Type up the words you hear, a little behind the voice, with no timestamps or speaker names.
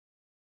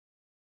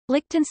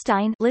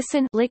Liechtenstein,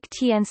 listen,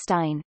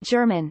 Liechtenstein,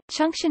 German,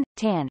 Chungchen,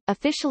 Tan,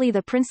 officially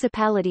the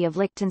Principality of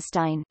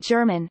Liechtenstein,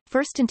 German,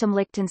 Fürstentum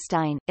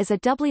Liechtenstein, is a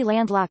doubly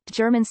landlocked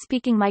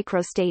German-speaking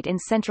microstate in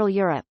Central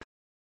Europe.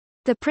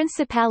 The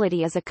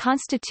Principality is a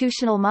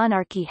constitutional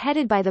monarchy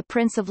headed by the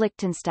Prince of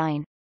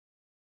Liechtenstein.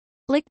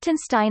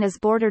 Liechtenstein is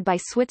bordered by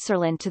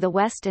Switzerland to the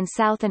west and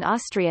south and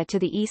Austria to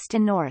the east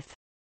and north.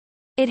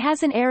 It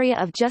has an area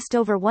of just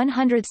over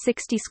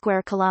 160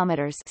 square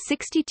kilometers,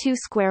 62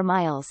 square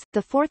miles,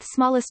 the fourth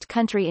smallest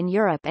country in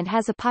Europe, and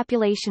has a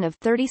population of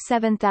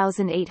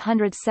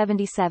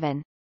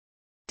 37,877.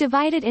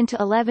 Divided into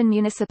 11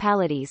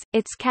 municipalities,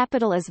 its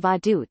capital is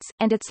Vaduz,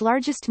 and its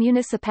largest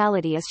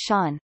municipality is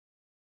Schaan.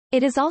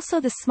 It is also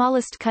the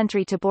smallest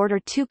country to border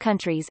two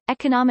countries.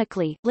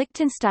 Economically,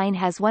 Liechtenstein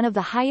has one of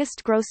the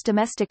highest gross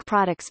domestic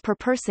products per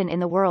person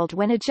in the world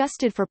when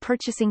adjusted for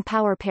purchasing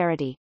power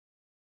parity.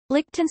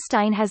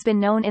 Liechtenstein has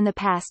been known in the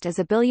past as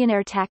a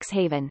billionaire tax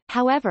haven,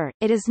 however,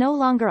 it is no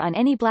longer on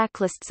any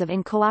blacklists of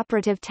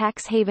uncooperative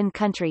tax haven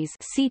countries,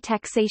 see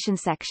Taxation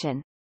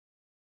section.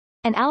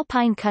 An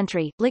alpine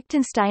country,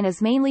 Liechtenstein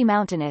is mainly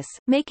mountainous,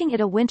 making it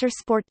a winter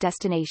sport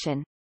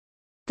destination.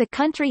 The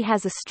country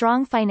has a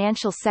strong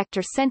financial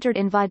sector centered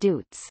in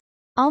Vaduz.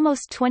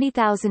 Almost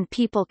 20,000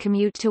 people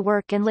commute to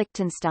work in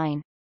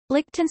Liechtenstein.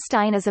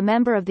 Liechtenstein is a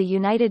member of the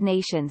United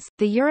Nations,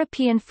 the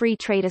European Free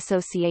Trade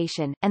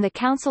Association, and the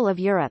Council of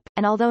Europe,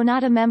 and although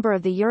not a member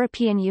of the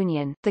European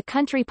Union, the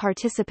country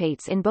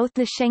participates in both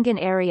the Schengen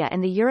area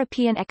and the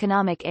European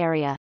Economic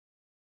Area.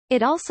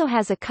 It also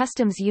has a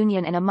customs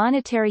union and a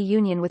monetary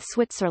union with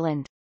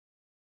Switzerland.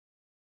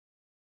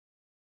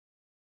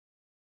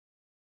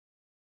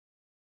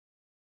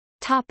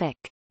 Topic: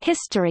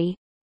 History.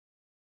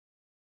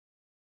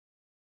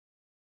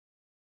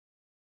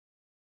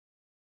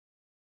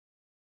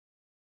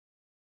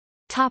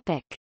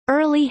 Topic: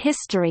 Early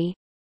history.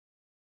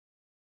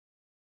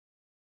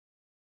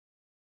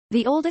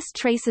 The oldest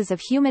traces of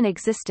human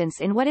existence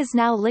in what is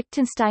now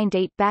Liechtenstein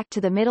date back to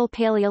the Middle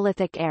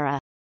Paleolithic era.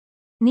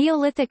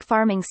 Neolithic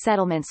farming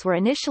settlements were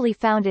initially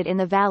founded in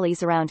the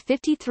valleys around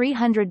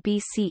 5300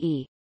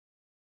 BCE.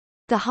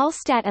 The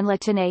Hallstatt and La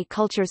Tène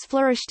cultures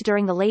flourished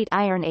during the Late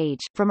Iron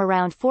Age, from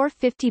around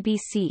 450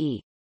 BCE.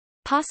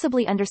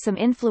 Possibly under some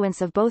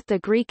influence of both the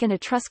Greek and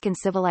Etruscan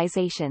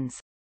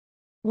civilizations.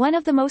 One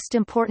of the most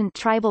important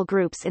tribal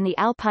groups in the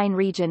Alpine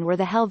region were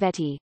the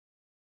Helvetii.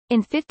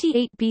 In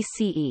 58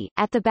 BCE,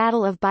 at the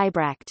Battle of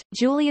Bibracte,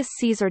 Julius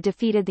Caesar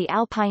defeated the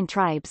Alpine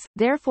tribes,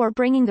 therefore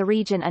bringing the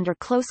region under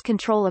close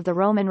control of the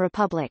Roman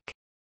Republic.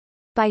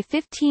 By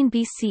 15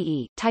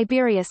 BCE,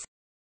 Tiberius,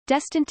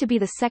 destined to be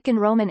the second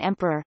Roman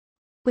emperor,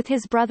 with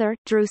his brother,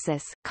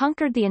 Drusus,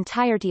 conquered the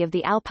entirety of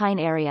the Alpine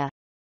area.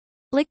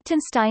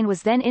 Liechtenstein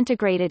was then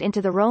integrated into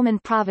the Roman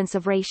province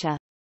of Raetia.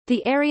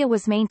 The area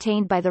was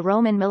maintained by the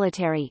Roman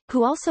military,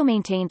 who also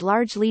maintained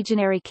large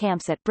legionary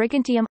camps at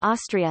Brigantium,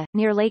 Austria,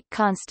 near Lake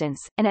Constance,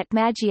 and at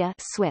Maggia,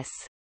 Swiss.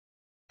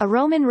 A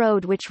Roman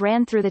road which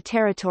ran through the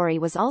territory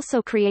was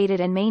also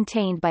created and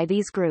maintained by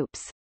these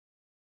groups.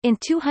 In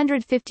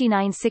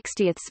 259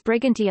 60th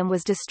Brigantium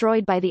was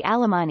destroyed by the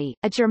Alemanni,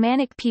 a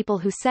Germanic people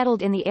who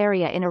settled in the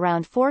area in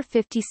around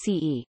 450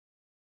 CE.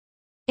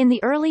 In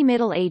the early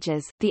Middle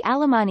Ages, the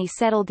Alemanni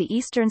settled the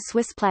eastern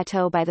Swiss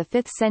plateau by the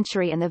 5th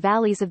century and the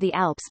valleys of the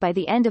Alps by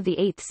the end of the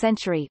 8th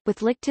century,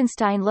 with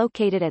Liechtenstein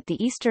located at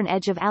the eastern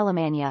edge of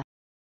Alemannia.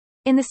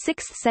 In the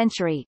 6th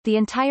century, the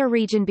entire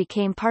region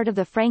became part of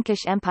the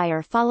Frankish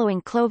Empire following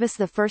Clovis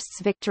I's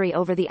victory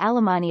over the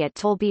Alemanni at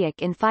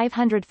Tolbiac in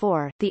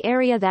 504. The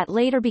area that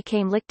later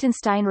became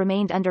Liechtenstein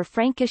remained under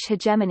Frankish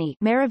hegemony,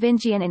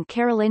 Merovingian and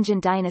Carolingian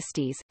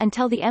dynasties,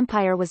 until the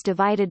empire was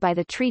divided by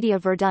the Treaty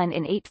of Verdun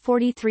in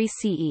 843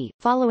 CE,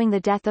 following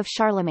the death of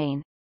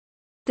Charlemagne.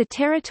 The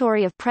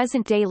territory of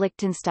present-day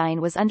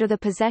Liechtenstein was under the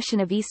possession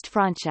of East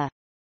Francia.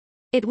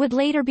 It would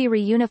later be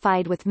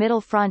reunified with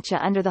Middle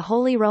Francia under the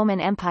Holy Roman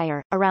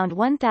Empire, around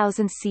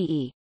 1000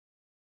 CE.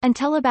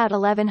 Until about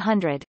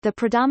 1100, the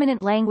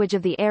predominant language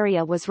of the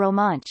area was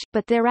Romanche,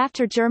 but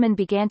thereafter German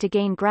began to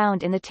gain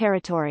ground in the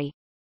territory.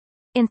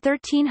 In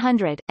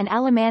 1300, an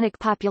Alemannic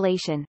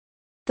population,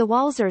 the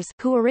Walsers,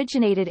 who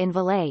originated in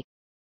Valais,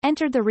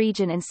 entered the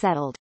region and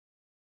settled.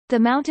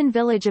 The mountain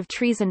village of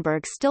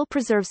Triesenberg still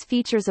preserves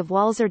features of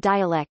Walser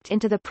dialect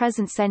into the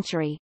present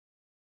century.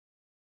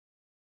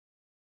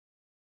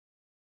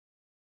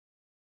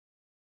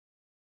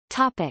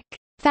 Topic: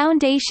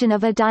 Foundation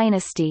of a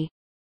dynasty.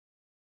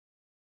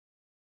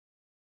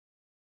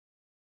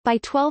 By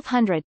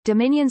 1200,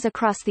 dominions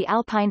across the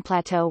Alpine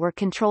plateau were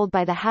controlled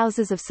by the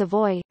houses of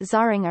Savoy,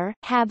 Zähringer,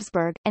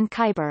 Habsburg, and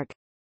Kyburg.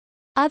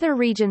 Other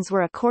regions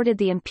were accorded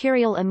the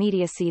imperial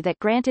immediacy that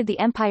granted the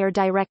empire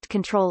direct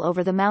control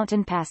over the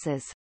mountain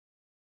passes.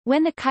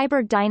 When the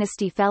Kyburg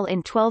dynasty fell in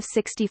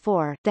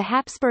 1264, the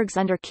Habsburgs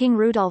under King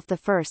Rudolf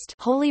I,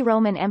 Holy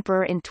Roman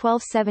Emperor in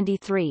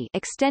 1273,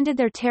 extended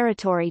their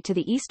territory to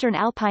the eastern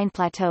Alpine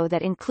plateau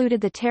that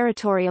included the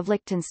territory of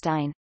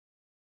Liechtenstein.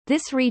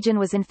 This region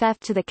was in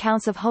fief to the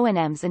Counts of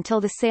Hohenems until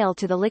the sale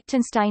to the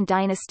Liechtenstein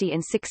dynasty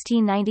in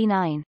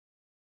 1699.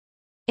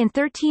 In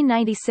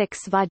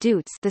 1396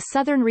 Vaduz, the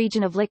southern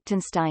region of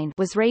Liechtenstein,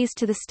 was raised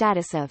to the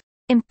status of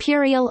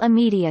imperial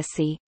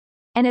immediacy,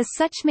 and as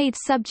such made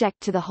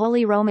subject to the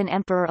Holy Roman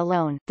Emperor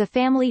alone. The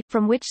family,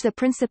 from which the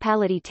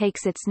principality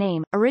takes its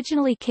name,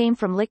 originally came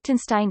from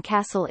Liechtenstein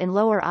Castle in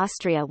Lower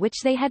Austria,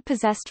 which they had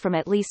possessed from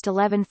at least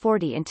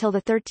 1140 until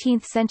the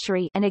 13th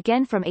century and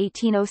again from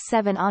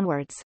 1807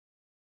 onwards.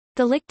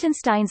 The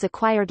Liechtensteins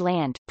acquired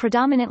land,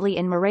 predominantly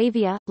in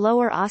Moravia,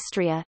 Lower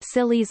Austria,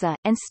 Silesia,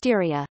 and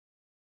Styria.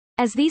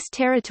 As these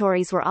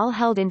territories were all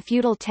held in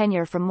feudal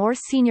tenure from more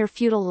senior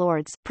feudal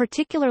lords,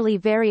 particularly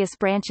various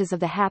branches of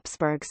the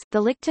Habsburgs,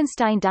 the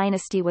Liechtenstein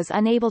dynasty was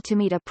unable to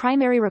meet a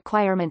primary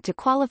requirement to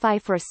qualify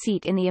for a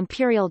seat in the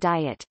imperial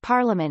diet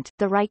parliament,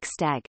 the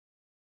Reichstag.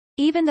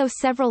 Even though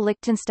several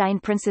Liechtenstein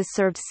princes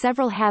served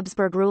several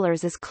Habsburg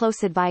rulers as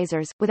close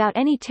advisors, without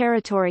any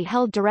territory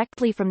held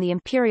directly from the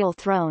imperial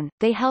throne,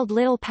 they held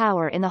little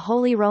power in the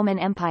Holy Roman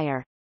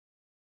Empire.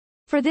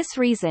 For this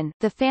reason,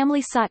 the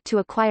family sought to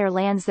acquire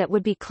lands that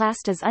would be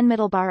classed as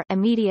unmittelbar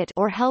immediate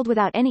or held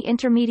without any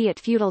intermediate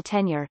feudal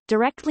tenure,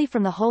 directly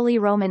from the Holy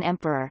Roman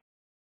Emperor.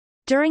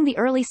 During the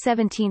early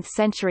 17th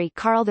century,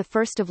 Karl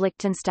I of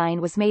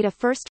Liechtenstein was made a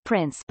first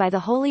prince by the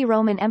Holy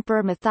Roman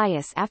Emperor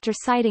Matthias after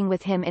siding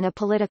with him in a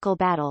political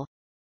battle.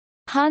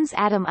 Hans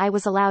Adam I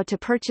was allowed to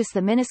purchase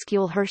the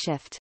minuscule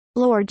Herrschaft,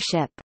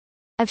 lordship,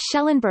 of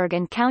Schellenberg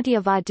and County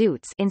of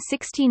Vaduz in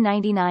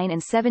 1699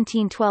 and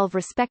 1712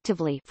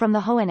 respectively from the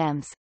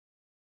Hohenems.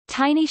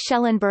 Tiny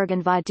Schellenberg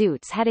and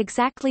Vaduz had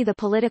exactly the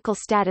political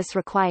status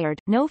required,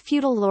 no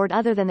feudal lord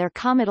other than their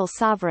comital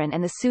sovereign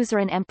and the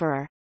suzerain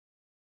emperor.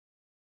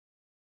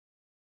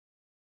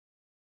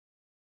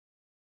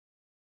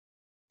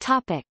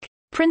 Topic: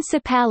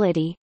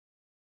 Principality.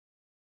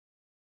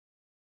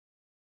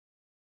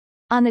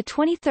 On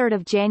 23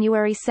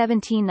 January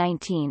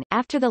 1719,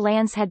 after the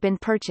lands had been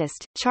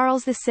purchased,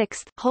 Charles VI,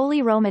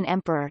 Holy Roman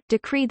Emperor,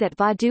 decreed that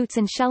Vaduz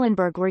and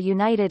Schellenberg were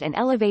united and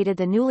elevated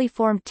the newly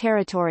formed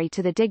territory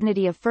to the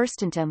dignity of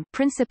Fürstentum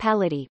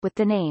Principality with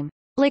the name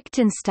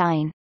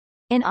Liechtenstein,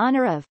 in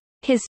honor of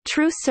his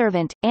true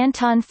servant,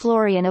 Anton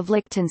Florian of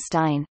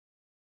Liechtenstein.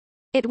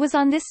 It was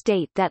on this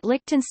date that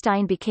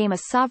Liechtenstein became a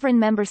sovereign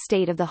member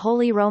state of the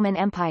Holy Roman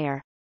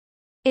Empire.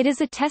 It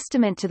is a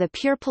testament to the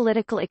pure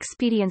political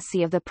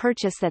expediency of the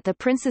purchase that the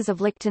princes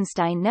of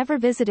Liechtenstein never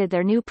visited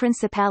their new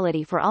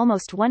principality for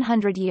almost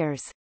 100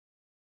 years.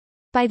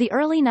 By the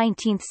early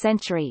 19th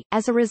century,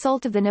 as a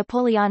result of the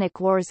Napoleonic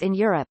Wars in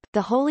Europe,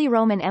 the Holy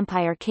Roman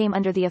Empire came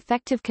under the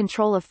effective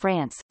control of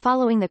France,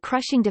 following the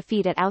crushing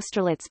defeat at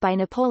Austerlitz by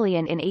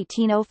Napoleon in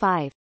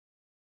 1805.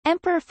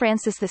 Emperor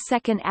Francis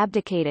II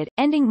abdicated,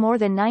 ending more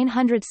than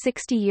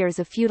 960 years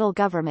of feudal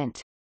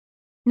government.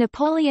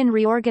 Napoleon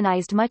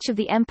reorganized much of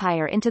the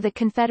empire into the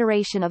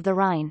Confederation of the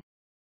Rhine.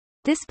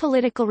 This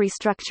political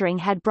restructuring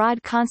had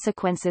broad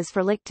consequences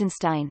for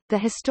Liechtenstein. The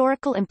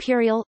historical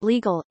imperial,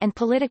 legal, and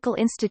political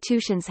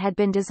institutions had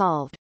been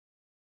dissolved.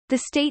 The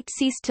state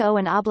ceased to owe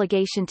an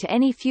obligation to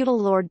any feudal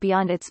lord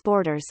beyond its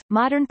borders.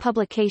 Modern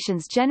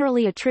publications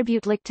generally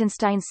attribute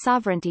Liechtenstein's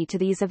sovereignty to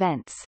these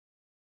events.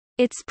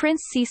 Its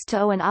prince ceased to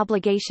owe an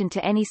obligation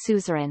to any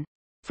suzerain.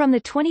 From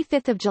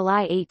 25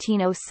 July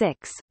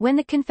 1806, when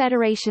the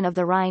Confederation of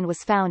the Rhine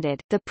was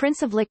founded, the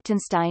Prince of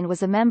Liechtenstein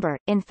was a member,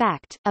 in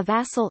fact, a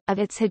vassal, of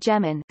its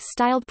hegemon,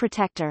 styled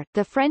protector,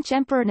 the French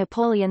Emperor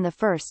Napoleon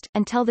I,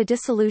 until the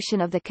dissolution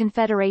of the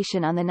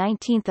Confederation on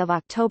 19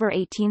 October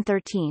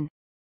 1813.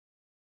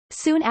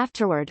 Soon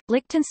afterward,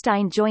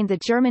 Liechtenstein joined the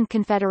German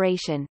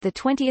Confederation, the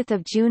 20th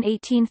of June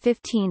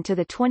 1815 to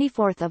the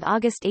 24th of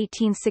August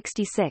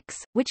 1866,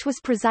 which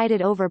was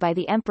presided over by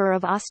the Emperor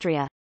of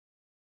Austria.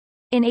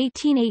 In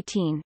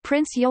 1818,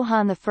 Prince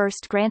Johann I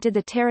granted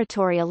the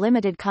territory a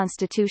limited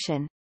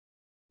constitution.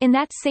 In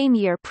that same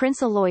year,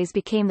 Prince Alois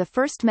became the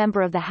first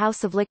member of the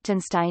House of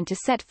Liechtenstein to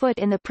set foot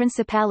in the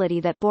principality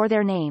that bore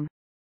their name.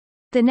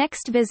 The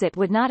next visit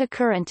would not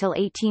occur until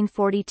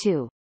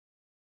 1842.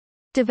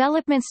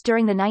 Developments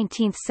during the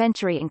 19th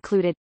century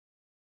included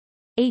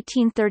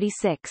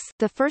 1836,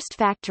 the first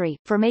factory,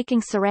 for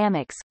making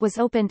ceramics, was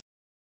opened.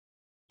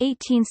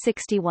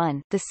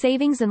 1861, the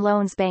Savings and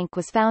Loans Bank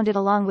was founded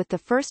along with the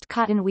first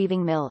cotton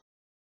weaving mill.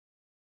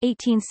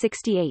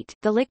 1868,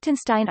 the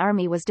Liechtenstein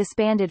Army was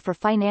disbanded for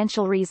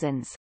financial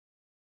reasons.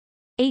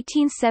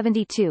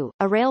 1872,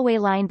 a railway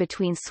line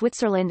between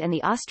Switzerland and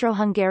the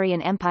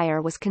Austro-Hungarian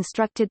Empire was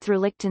constructed through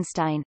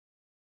Liechtenstein.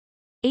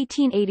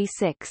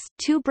 1886,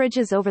 2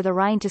 bridges over the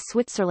Rhine to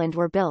Switzerland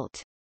were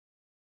built.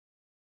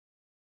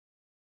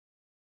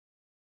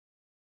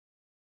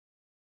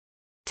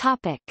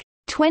 Topic: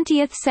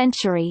 20th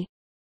century.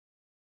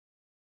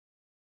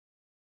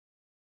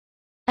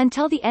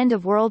 Until the end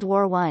of World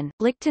War I,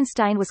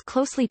 Liechtenstein was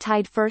closely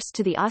tied first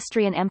to the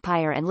Austrian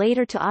Empire and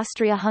later to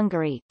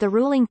Austria-Hungary. The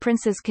ruling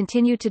princes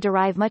continued to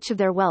derive much of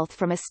their wealth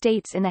from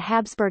estates in the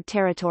Habsburg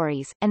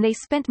territories, and they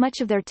spent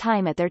much of their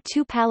time at their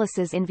 2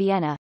 palaces in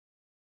Vienna.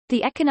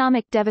 The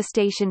economic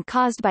devastation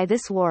caused by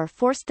this war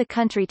forced the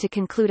country to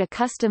conclude a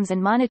customs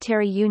and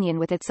monetary union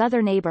with its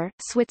other neighbor,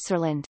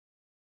 Switzerland.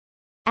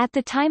 At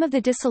the time of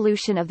the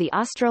dissolution of the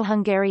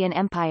Austro-Hungarian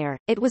Empire,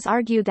 it was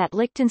argued that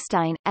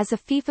Liechtenstein, as a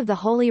fief of the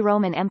Holy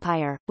Roman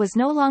Empire, was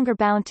no longer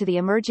bound to the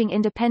emerging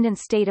independent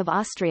state of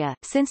Austria,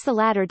 since the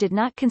latter did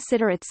not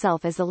consider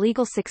itself as a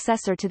legal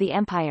successor to the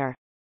empire.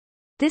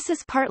 This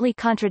is partly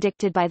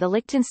contradicted by the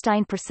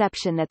Liechtenstein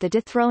perception that the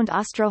dethroned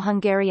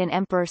Austro-Hungarian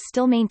emperor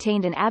still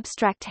maintained an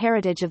abstract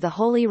heritage of the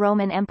Holy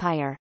Roman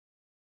Empire.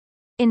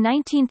 In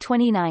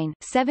 1929,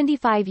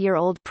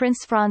 75-year-old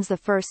Prince Franz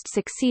I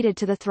succeeded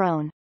to the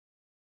throne.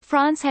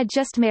 Franz had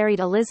just married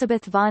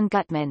Elisabeth von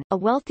Gutmann, a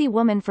wealthy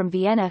woman from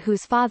Vienna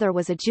whose father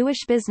was a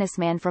Jewish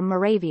businessman from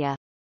Moravia.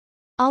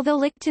 Although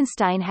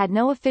Liechtenstein had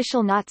no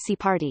official Nazi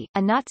party,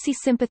 a Nazi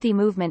sympathy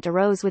movement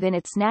arose within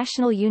its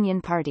National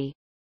Union Party.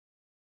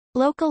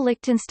 Local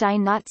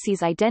Liechtenstein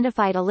Nazis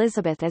identified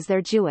Elisabeth as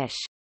their Jewish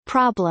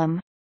problem.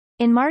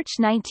 In March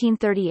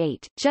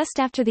 1938, just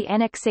after the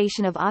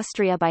annexation of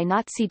Austria by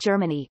Nazi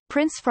Germany,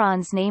 Prince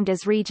Franz named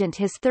as regent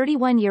his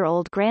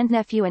 31-year-old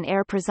grandnephew and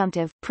heir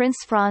presumptive, Prince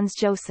Franz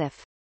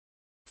Joseph.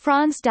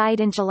 Franz died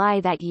in July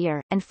that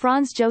year, and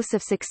Franz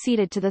Joseph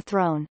succeeded to the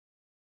throne.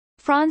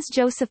 Franz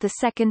Joseph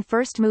II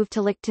first moved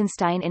to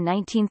Liechtenstein in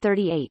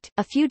 1938,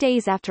 a few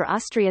days after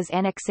Austria's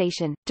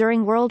annexation.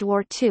 During World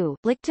War II,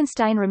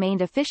 Liechtenstein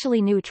remained officially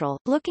neutral,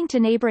 looking to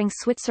neighboring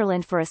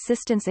Switzerland for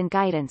assistance and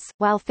guidance,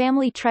 while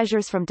family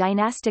treasures from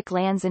dynastic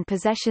lands and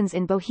possessions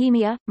in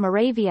Bohemia,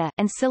 Moravia,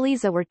 and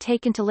Silesia were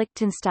taken to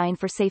Liechtenstein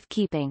for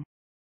safekeeping.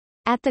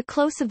 At the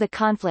close of the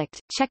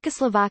conflict,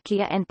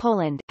 Czechoslovakia and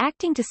Poland,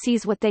 acting to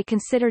seize what they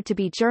considered to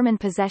be German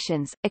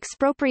possessions,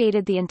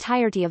 expropriated the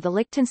entirety of the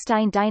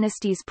Liechtenstein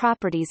dynasty's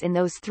properties in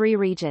those three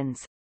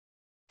regions.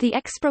 The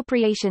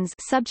expropriations,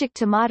 subject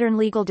to modern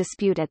legal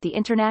dispute at the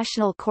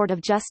International Court of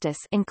Justice,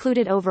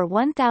 included over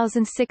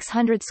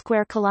 1,600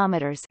 square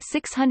kilometers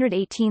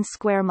 (618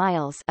 square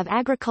miles) of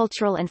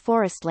agricultural and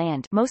forest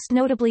land, most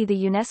notably the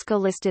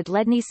UNESCO-listed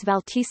Lednice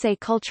Valtice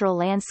cultural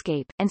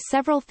landscape, and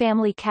several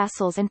family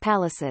castles and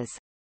palaces.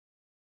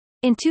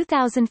 In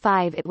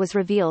 2005 it was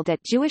revealed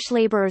that Jewish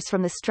laborers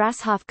from the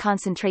Strasshof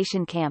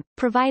concentration camp,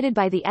 provided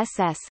by the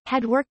SS,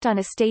 had worked on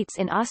estates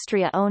in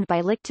Austria owned by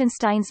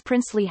Liechtenstein's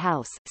princely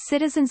house.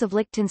 Citizens of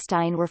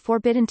Liechtenstein were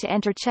forbidden to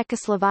enter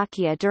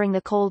Czechoslovakia during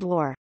the Cold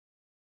War.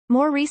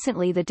 More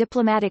recently, the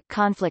diplomatic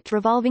conflict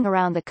revolving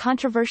around the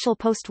controversial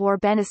post-war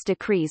Beneš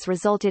decrees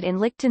resulted in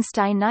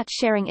Liechtenstein not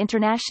sharing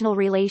international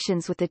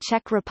relations with the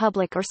Czech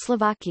Republic or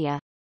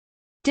Slovakia.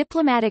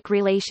 Diplomatic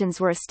relations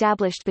were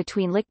established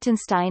between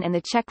Liechtenstein and the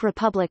Czech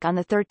Republic on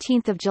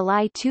 13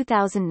 July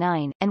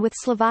 2009, and with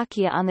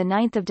Slovakia on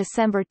 9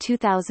 December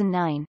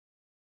 2009.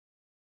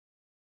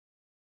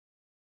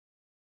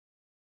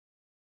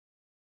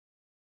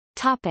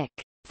 Topic: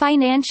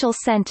 Financial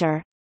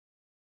center.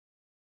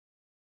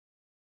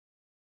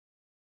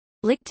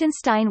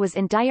 Liechtenstein was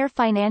in dire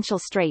financial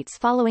straits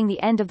following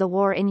the end of the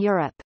war in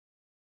Europe.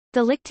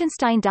 The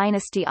Liechtenstein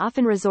dynasty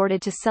often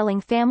resorted to selling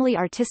family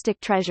artistic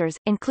treasures,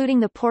 including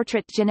the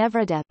portrait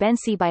Ginevra de'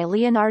 Benci by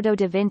Leonardo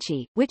da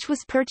Vinci, which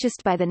was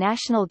purchased by the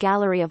National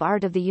Gallery of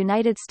Art of the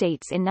United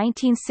States in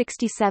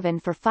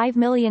 1967 for $5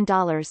 million,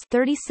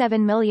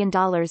 $37 million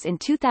in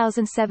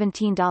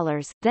 2017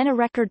 dollars, then a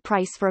record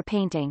price for a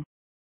painting.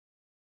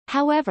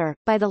 However,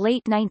 by the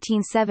late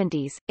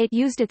 1970s, it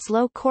used its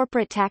low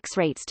corporate tax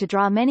rates to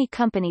draw many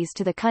companies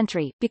to the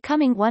country,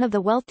 becoming one of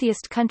the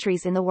wealthiest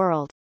countries in the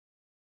world.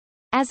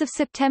 As of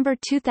September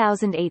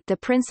 2008, the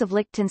Prince of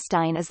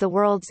Liechtenstein is the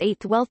world's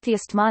 8th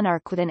wealthiest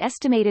monarch with an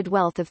estimated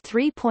wealth of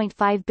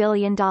 $3.5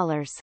 billion.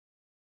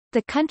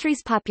 The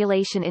country's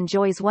population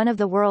enjoys one of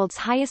the world's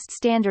highest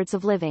standards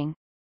of living.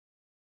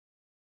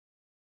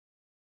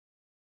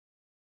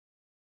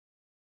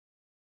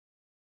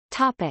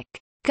 Topic: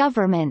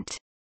 Government.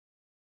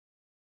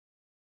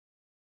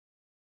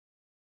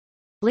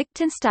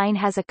 Liechtenstein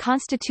has a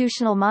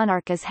constitutional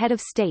monarch as head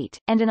of state,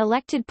 and an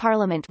elected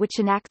parliament which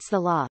enacts the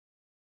law.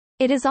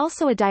 It is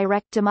also a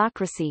direct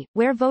democracy,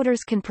 where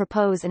voters can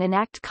propose and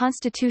enact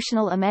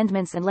constitutional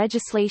amendments and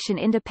legislation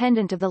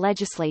independent of the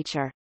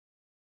legislature.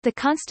 The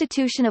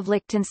Constitution of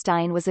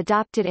Liechtenstein was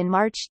adopted in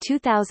March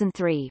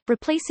 2003,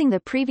 replacing the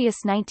previous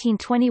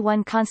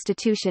 1921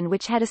 constitution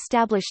which had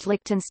established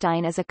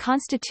Liechtenstein as a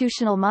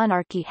constitutional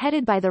monarchy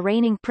headed by the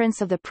reigning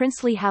prince of the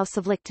princely House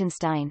of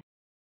Liechtenstein.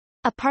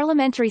 A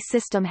parliamentary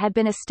system had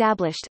been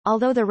established,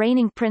 although the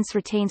reigning prince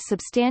retained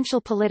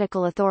substantial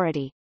political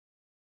authority.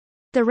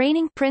 The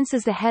reigning prince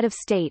is the head of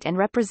state and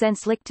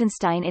represents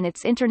Liechtenstein in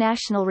its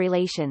international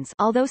relations,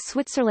 although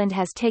Switzerland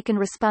has taken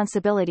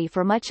responsibility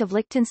for much of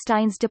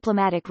Liechtenstein's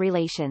diplomatic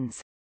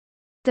relations.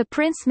 The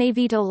prince may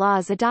veto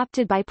laws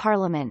adopted by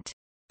parliament.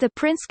 The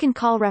prince can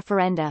call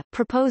referenda,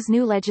 propose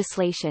new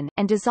legislation,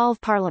 and dissolve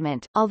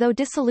parliament. Although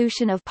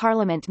dissolution of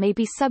parliament may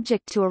be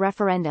subject to a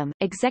referendum,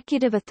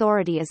 executive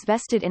authority is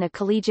vested in a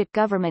collegiate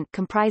government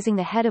comprising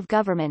the head of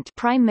government,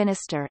 prime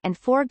minister, and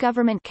 4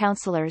 government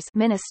councillors,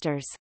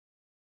 ministers.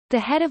 The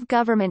head of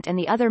government and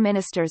the other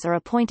ministers are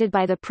appointed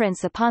by the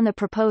prince upon the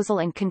proposal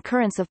and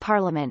concurrence of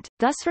parliament,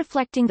 thus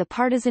reflecting the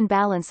partisan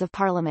balance of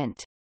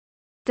parliament.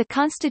 The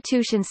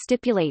constitution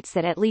stipulates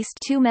that at least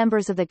 2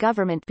 members of the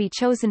government be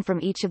chosen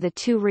from each of the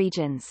 2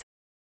 regions.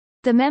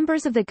 The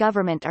members of the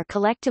government are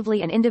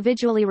collectively and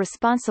individually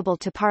responsible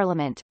to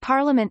Parliament.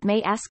 Parliament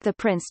may ask the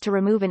Prince to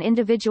remove an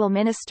individual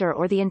minister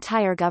or the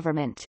entire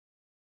government.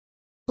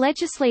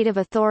 Legislative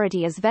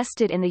authority is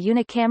vested in the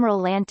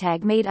unicameral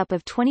Landtag made up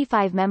of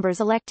 25 members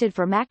elected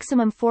for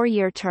maximum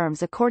 4-year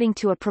terms according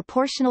to a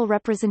proportional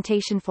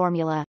representation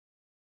formula.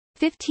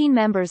 15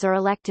 members are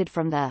elected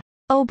from the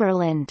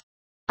Oberland,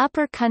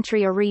 upper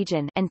country or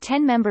region, and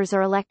 10 members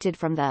are elected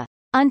from the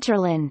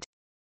Unterland,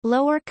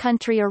 lower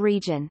country or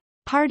region.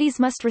 Parties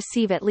must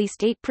receive at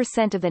least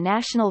 8% of the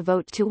national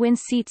vote to win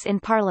seats in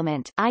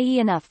Parliament, i.e.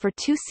 enough for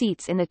 2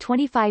 seats in the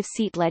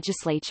 25-seat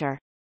legislature.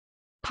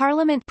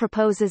 Parliament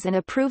proposes and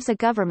approves a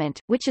government,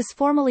 which is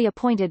formally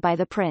appointed by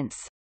the Prince.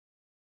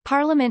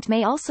 Parliament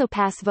may also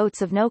pass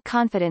votes of no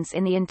confidence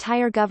in the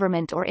entire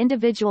government or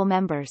individual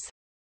members.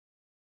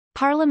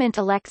 Parliament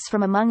elects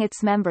from among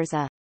its members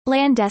a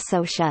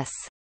Landesausschuss,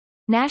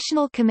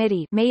 National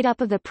Committee, made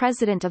up of the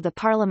President of the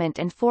Parliament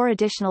and 4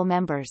 additional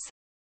members.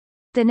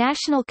 The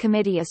National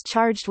Committee is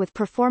charged with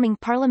performing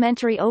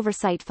parliamentary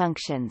oversight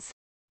functions.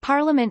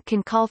 Parliament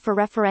can call for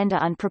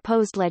referenda on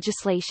proposed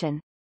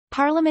legislation.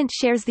 Parliament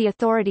shares the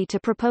authority to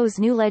propose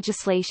new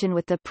legislation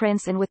with the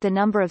Prince and with the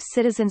number of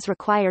citizens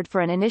required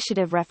for an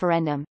initiative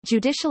referendum.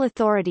 Judicial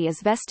authority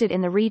is vested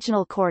in the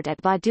Regional Court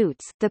at Vaduz,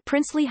 the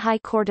Princely High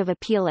Court of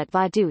Appeal at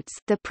Vaduz,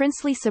 the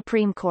Princely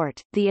Supreme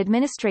Court, the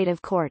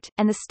Administrative Court,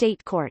 and the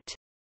State Court.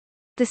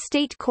 The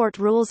State Court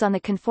rules on the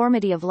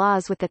conformity of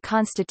laws with the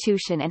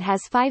Constitution and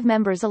has 5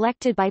 members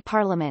elected by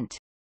Parliament.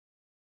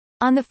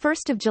 On 1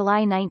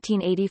 July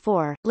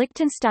 1984,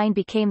 Liechtenstein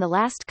became the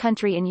last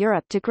country in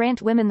Europe to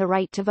grant women the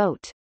right to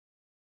vote.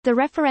 The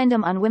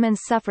referendum on women's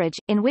suffrage,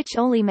 in which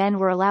only men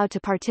were allowed to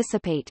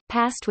participate,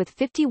 passed with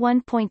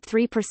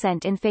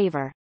 51.3% in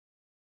favor.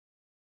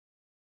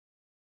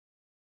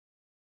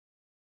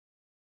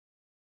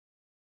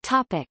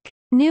 Topic: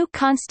 New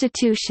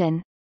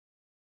Constitution.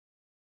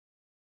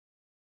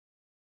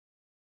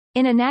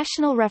 In a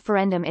national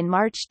referendum in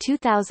March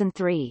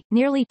 2003,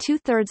 nearly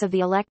 2/3 of the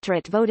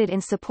electorate voted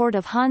in support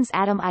of Hans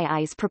Adam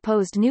II's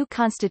proposed new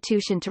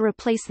constitution to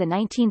replace the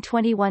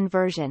 1921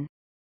 version.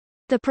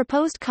 The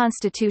proposed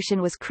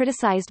constitution was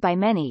criticized by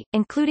many,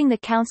 including the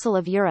Council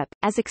of Europe,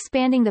 as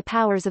expanding the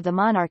powers of the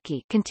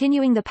monarchy,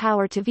 continuing the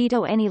power to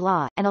veto any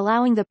law, and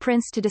allowing the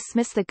prince to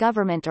dismiss the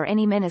government or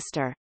any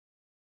minister.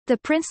 The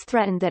prince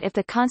threatened that if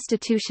the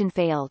constitution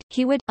failed,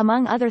 he would,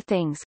 among other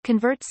things,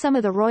 convert some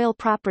of the royal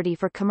property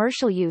for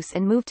commercial use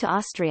and move to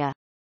Austria.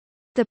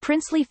 The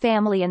princely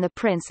family and the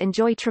prince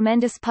enjoy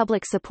tremendous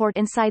public support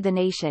inside the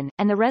nation,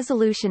 and the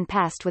resolution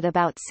passed with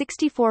about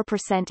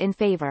 64% in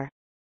favor.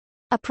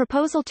 A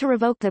proposal to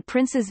revoke the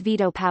prince's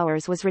veto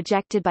powers was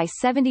rejected by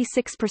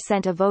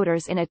 76% of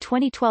voters in a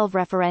 2012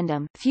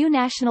 referendum. Few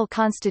national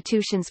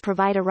constitutions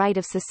provide a right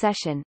of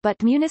secession,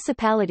 but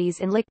municipalities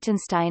in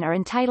Liechtenstein are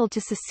entitled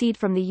to secede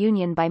from the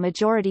Union by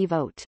majority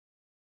vote.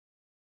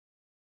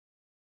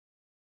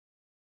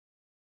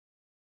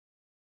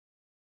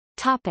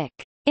 Topic: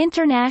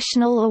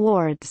 International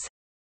awards.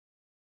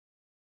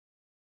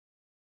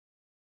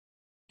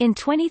 In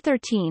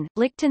 2013,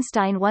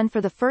 Liechtenstein won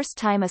for the first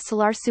time a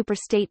Solar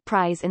Superstate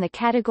Prize in the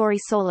category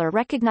Solar,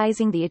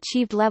 recognizing the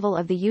achieved level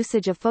of the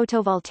usage of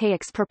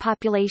photovoltaics per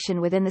population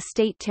within the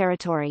state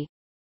territory.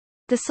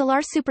 The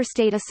Solar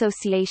Superstate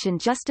Association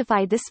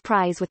justified this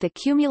prize with the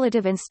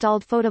cumulative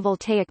installed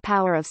photovoltaic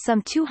power of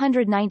some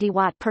 290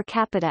 watt per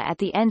capita at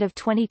the end of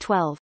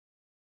 2012.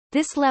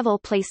 This level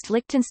placed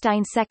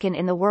Liechtenstein second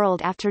in the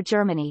world after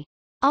Germany.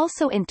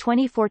 Also in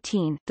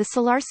 2014, the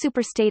Solar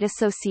Superstate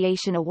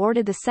Association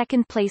awarded the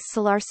second-place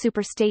Solar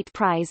Superstate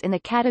Prize in the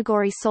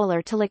category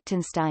Solar to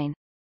Liechtenstein.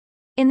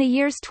 In the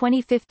years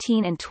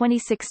 2015 and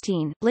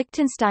 2016,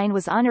 Liechtenstein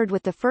was honored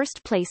with the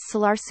first-place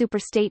Solar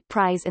Superstate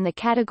Prize in the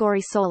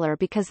category Solar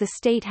because the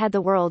state had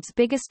the world's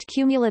biggest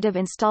cumulative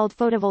installed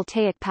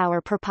photovoltaic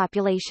power per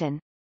population.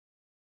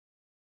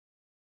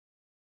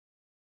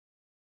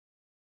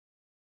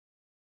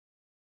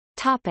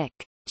 Topic: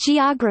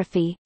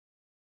 Geography.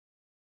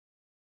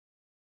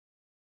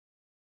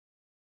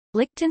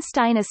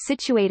 Liechtenstein is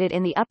situated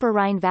in the upper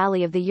Rhine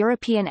Valley of the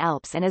European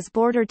Alps and is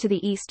bordered to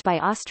the east by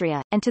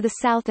Austria, and to the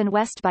south and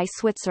west by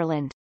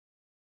Switzerland.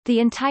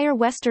 The entire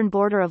western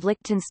border of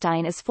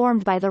Liechtenstein is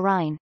formed by the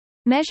Rhine.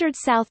 Measured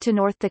south to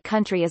north, the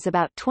country is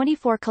about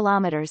 24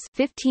 kilometers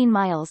 (15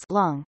 miles)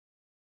 long.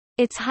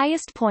 Its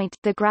highest point,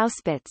 the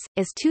Grauspitz,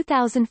 is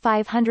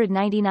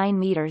 2,599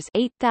 meters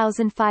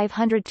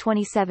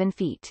 (8,527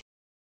 feet).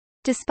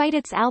 Despite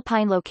its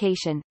alpine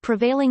location,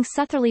 prevailing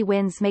southerly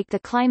winds make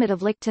the climate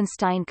of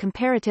Liechtenstein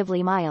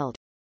comparatively mild.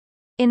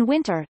 In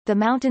winter, the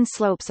mountain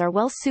slopes are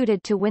well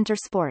suited to winter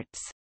sports.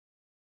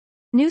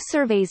 New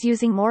surveys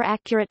using more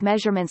accurate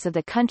measurements of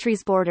the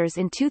country's borders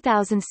in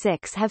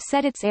 2006 have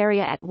set its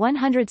area at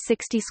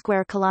 160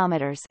 square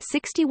kilometers,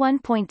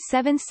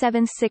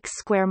 61.776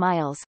 square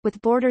miles,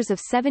 with borders of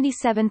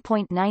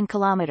 77.9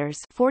 kilometers,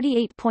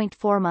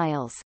 48.4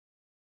 miles.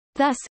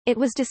 Thus, it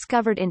was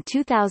discovered in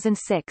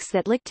 2006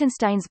 that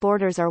Liechtenstein's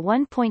borders are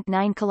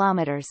 1.9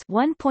 kilometers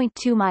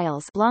 (1.2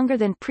 miles) longer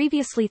than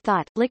previously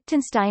thought.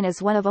 Liechtenstein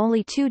is one of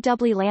only two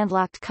doubly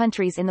landlocked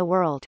countries in the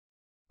world.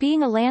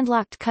 Being a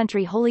landlocked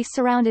country wholly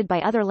surrounded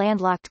by other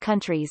landlocked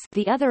countries,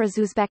 the other is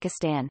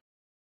Uzbekistan.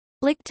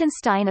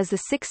 Liechtenstein is the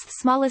sixth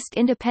smallest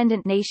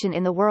independent nation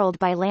in the world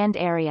by land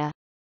area.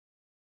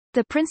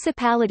 The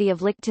Principality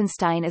of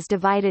Liechtenstein is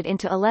divided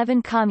into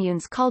 11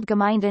 communes called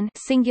Gemeinden,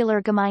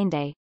 singular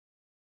Gemeinde.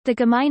 The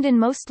Gemeinden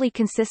mostly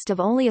consist of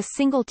only a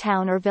single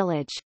town or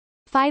village.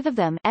 5 of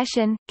them,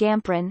 Eschen,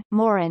 Gamprin,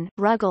 Moren,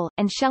 Ruggel,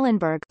 and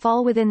Schellenberg,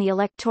 fall within the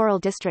electoral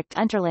district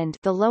Unterland,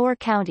 the lower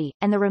county,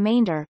 and the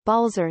remainder,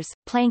 Balzers,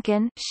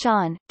 Planken,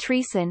 Schaan,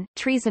 Triesen,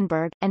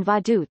 Triesenberg, and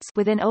Vaduz,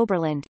 within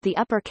Oberland, the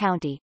upper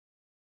county.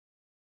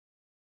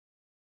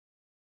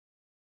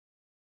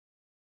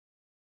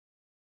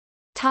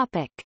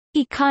 Topic: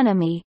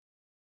 Economy.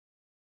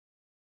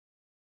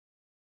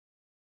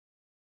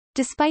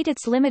 Despite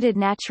its limited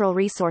natural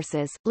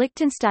resources,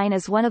 Liechtenstein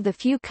is one of the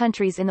few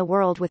countries in the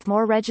world with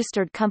more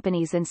registered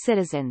companies than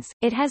citizens.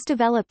 It has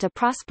developed a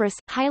prosperous,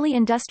 highly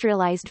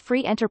industrialized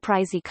free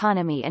enterprise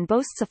economy and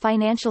boasts a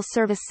financial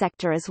service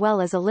sector as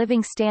well as a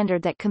living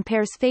standard that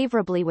compares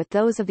favorably with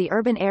those of the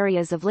urban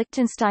areas of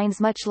Liechtenstein's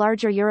much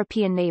larger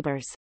European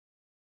neighbors.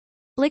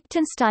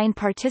 Liechtenstein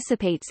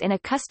participates in a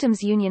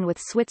customs union with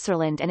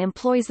Switzerland and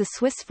employs the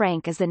Swiss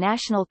franc as the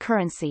national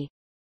currency.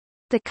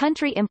 The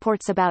country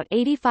imports about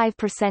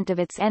 85% of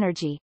its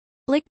energy.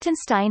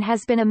 Liechtenstein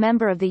has been a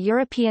member of the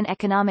European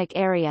Economic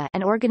Area,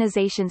 an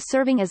organization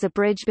serving as a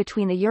bridge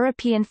between the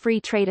European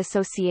Free Trade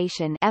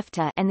Association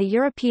 (EFTA) and the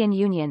European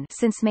Union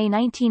since May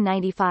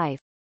 1995.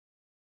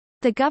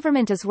 The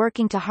government is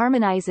working to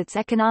harmonize its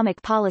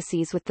economic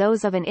policies with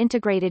those of an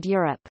integrated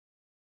Europe.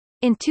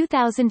 In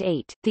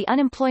 2008, the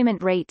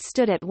unemployment rate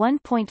stood at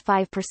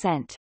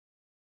 1.5%.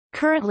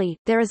 Currently,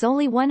 there is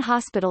only one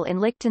hospital in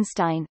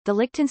Liechtenstein, the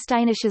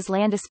Liechtensteinisches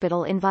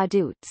Landesspital in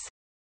Vaduz.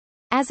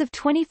 As of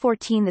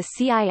 2014, the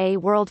CIA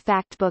World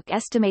Factbook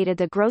estimated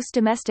the gross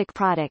domestic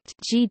product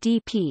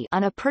 (GDP)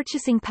 on a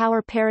purchasing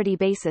power parity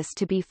basis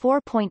to be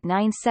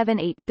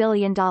 $4.978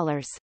 billion.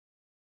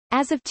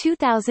 As of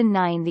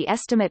 2009, the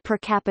estimate per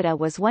capita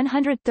was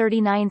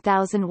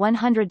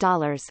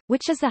 $139,100,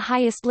 which is the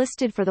highest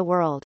listed for the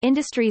world.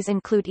 Industries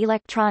include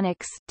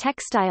electronics,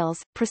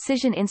 textiles,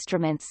 precision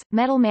instruments,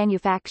 metal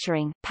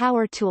manufacturing,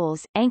 power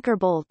tools, anchor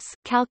bolts,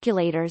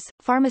 calculators,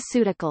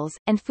 pharmaceuticals,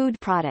 and food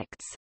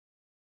products.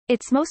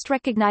 Its most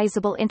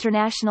recognizable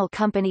international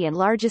company and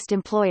largest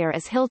employer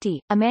is Hilti,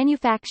 a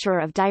manufacturer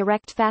of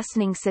direct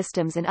fastening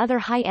systems and other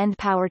high-end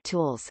power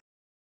tools.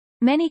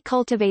 Many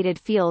cultivated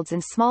fields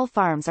and small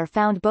farms are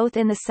found both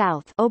in the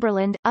south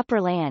Oberland, Upper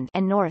Land,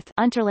 and north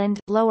Unterland,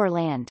 Lower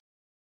Land.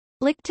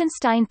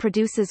 Liechtenstein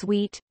produces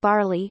wheat,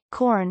 barley,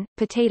 corn,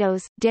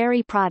 potatoes,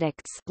 dairy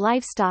products,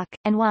 livestock,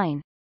 and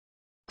wine.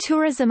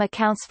 Tourism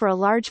accounts for a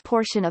large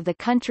portion of the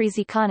country's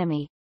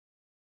economy.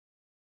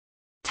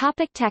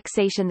 Topic: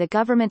 taxation. The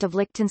government of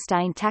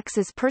Liechtenstein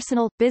taxes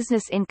personal,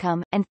 business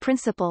income, and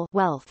principal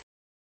wealth.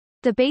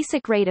 The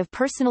basic rate of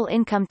personal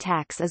income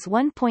tax is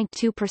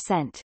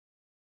 1.2%.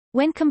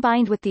 When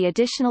combined with the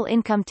additional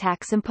income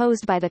tax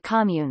imposed by the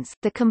communes,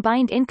 the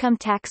combined income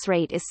tax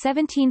rate is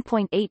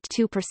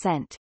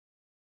 17.82%.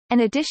 An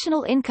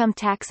additional income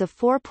tax of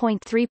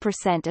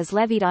 4.3% is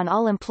levied on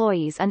all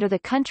employees under the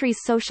country's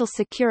social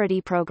security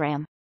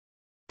program.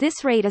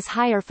 This rate is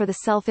higher for the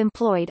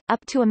self-employed,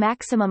 up to a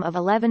maximum of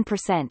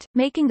 11%,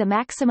 making the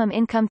maximum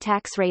income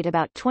tax rate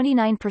about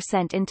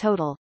 29% in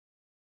total.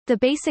 The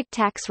basic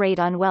tax rate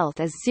on wealth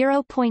is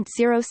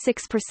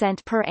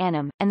 0.06% per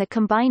annum, and the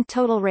combined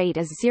total rate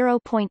is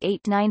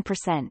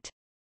 0.89%.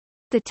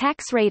 The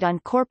tax rate on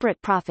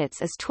corporate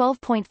profits is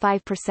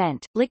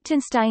 12.5%.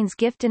 Liechtenstein's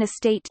gift and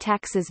estate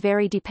taxes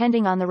vary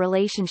depending on the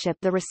relationship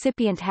the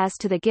recipient has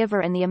to the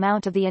giver and the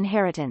amount of the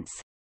inheritance.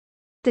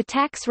 The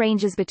tax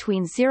ranges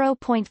between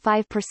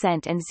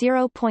 0.5% and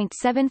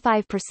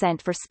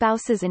 0.75% for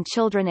spouses and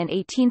children and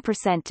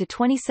 18% to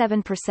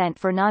 27%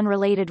 for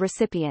non-related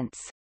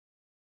recipients.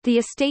 The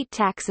estate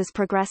tax is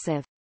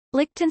progressive.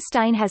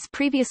 Liechtenstein has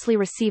previously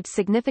received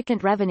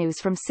significant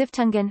revenues from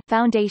Stiftungen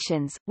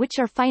foundations, which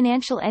are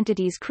financial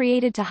entities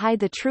created to hide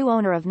the true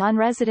owner of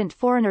non-resident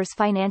foreigners'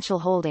 financial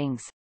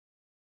holdings.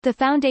 The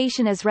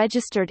foundation is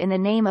registered in the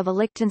name of a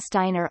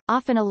Liechtensteiner,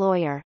 often a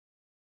lawyer.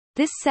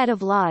 This set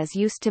of laws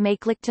used to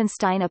make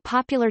Liechtenstein a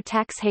popular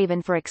tax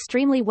haven for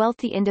extremely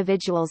wealthy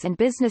individuals and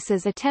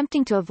businesses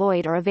attempting to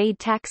avoid or evade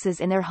taxes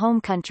in their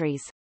home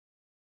countries.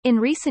 In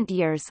recent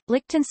years,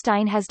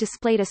 Liechtenstein has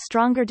displayed a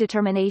stronger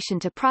determination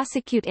to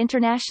prosecute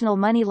international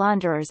money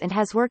launderers and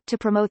has worked to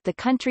promote the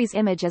country's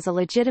image as a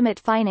legitimate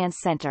finance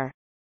center.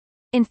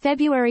 In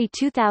February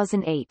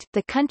 2008,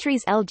 the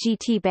country's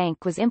LGT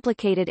Bank was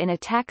implicated in a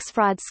tax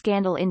fraud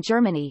scandal in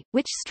Germany,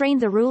 which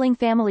strained the ruling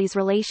family's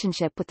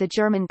relationship with the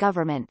German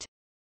government.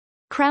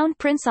 Crown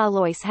Prince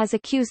Alois has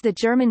accused the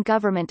German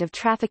government of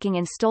trafficking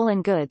in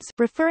stolen goods,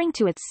 referring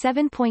to its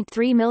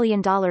 $7.3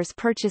 million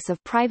purchase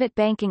of private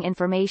banking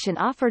information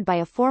offered by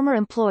a former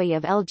employee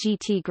of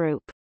LGT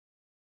Group.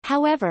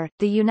 However,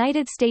 the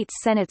United States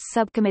Senate's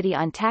Subcommittee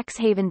on Tax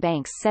Haven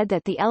Banks said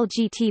that the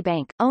LGT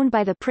Bank, owned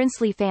by the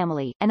princely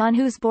family, and on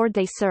whose board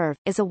they serve,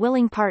 is a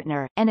willing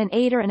partner, and an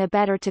aider and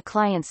abettor to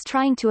clients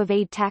trying to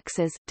evade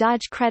taxes,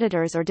 dodge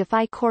creditors or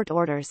defy court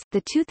orders.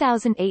 The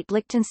 2008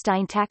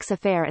 Liechtenstein tax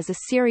affair is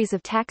a series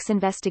of tax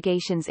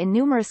investigations in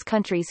numerous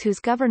countries whose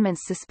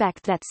governments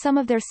suspect that some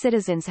of their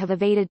citizens have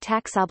evaded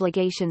tax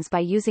obligations by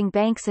using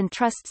banks and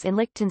trusts in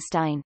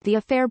Liechtenstein. The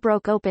affair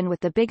broke open with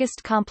the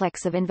biggest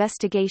complex of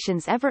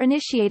investigations ever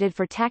initiated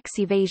for tax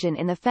evasion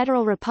in the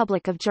Federal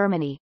Republic of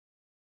Germany.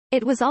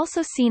 It was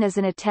also seen as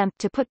an attempt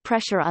to put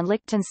pressure on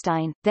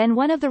Liechtenstein, then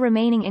one of the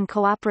remaining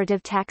incooperative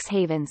tax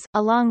havens,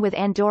 along with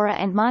Andorra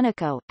and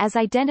Monaco, as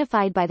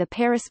identified by the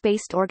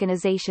Paris-based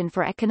Organization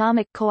for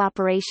Economic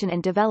Cooperation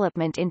and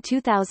Development in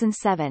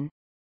 2007.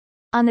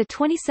 On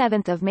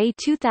 27 May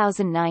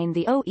 2009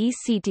 the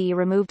OECD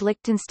removed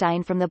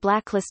Liechtenstein from the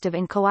blacklist of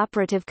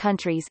incooperative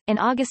countries. In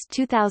August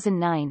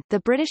 2009, the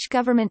British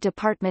government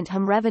Department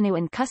Home Revenue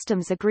and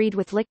Customs agreed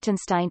with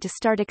Liechtenstein to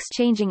start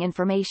exchanging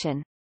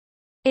information.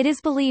 It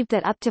is believed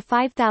that up to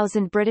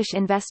 5,000 British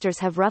investors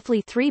have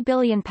roughly £3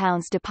 billion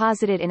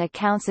deposited in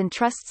accounts and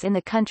trusts in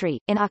the country.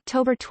 In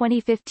October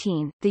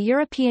 2015, the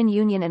European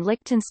Union and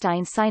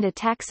Liechtenstein signed a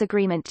tax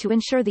agreement to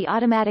ensure the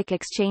automatic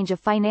exchange of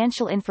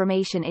financial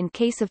information in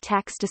case of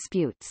tax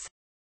disputes.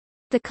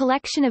 The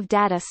collection of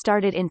data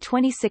started in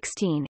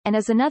 2016, and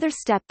is another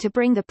step to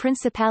bring the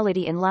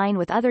Principality in line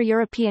with other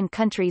European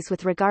countries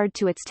with regard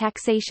to its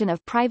taxation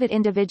of private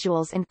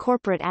individuals and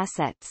corporate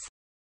assets.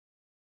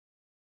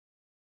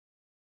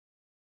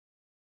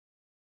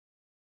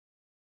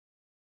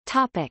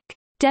 Topic: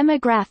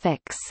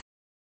 Demographics.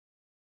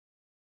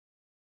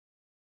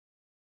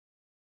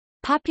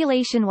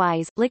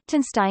 Population-wise,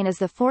 Liechtenstein is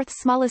the fourth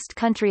smallest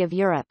country of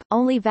Europe.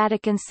 Only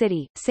Vatican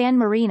City, San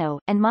Marino,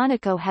 and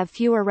Monaco have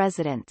fewer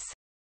residents.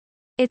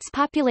 Its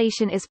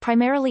population is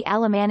primarily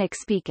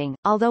Alemannic-speaking,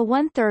 although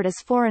one-third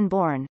is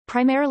foreign-born,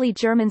 primarily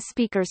German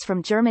speakers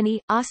from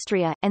Germany,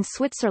 Austria, and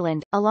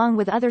Switzerland, along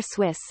with other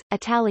Swiss,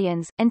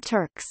 Italians, and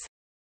Turks.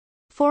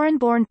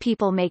 Foreign-born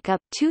people make up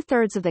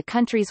two-thirds of the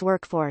country's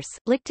workforce.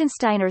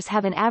 Liechtensteiners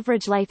have an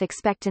average life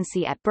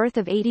expectancy at birth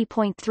of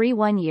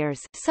 80.31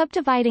 years,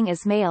 subdividing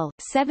as male,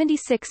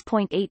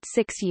 76.86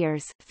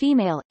 years,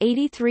 female,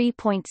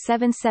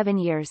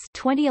 83.77 years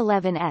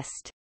 2011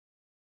 est.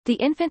 The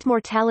infant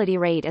mortality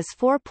rate is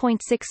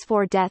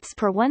 4.64 deaths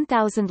per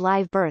 1,000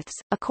 live births,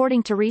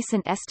 according to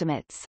recent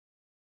estimates.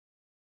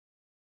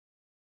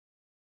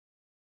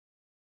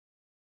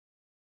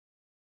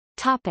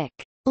 Topic: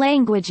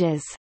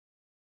 Languages.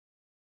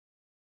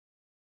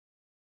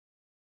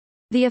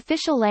 The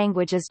official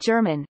language is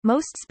German.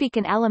 Most speak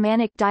an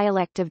Alemannic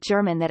dialect of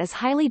German that is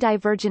highly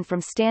divergent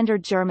from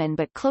Standard German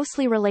but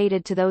closely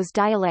related to those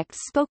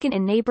dialects spoken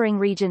in neighboring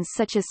regions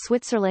such as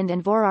Switzerland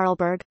and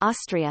Vorarlberg,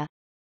 Austria.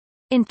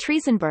 In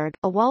Triesenberg,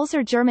 a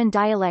Walser German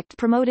dialect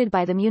promoted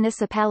by the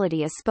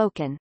municipality is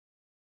spoken.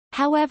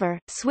 However,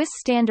 Swiss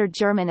Standard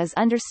German is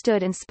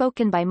understood and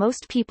spoken by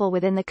most people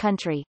within the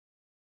country.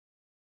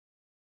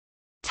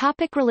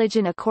 Topic: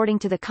 religion. According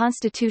to the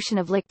Constitution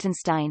of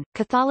Liechtenstein,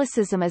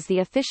 Catholicism is the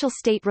official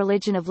state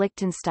religion of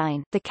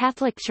Liechtenstein. The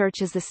Catholic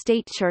Church is the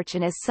state church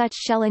and as such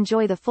shall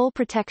enjoy the full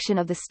protection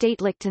of the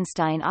state.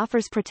 Liechtenstein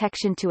offers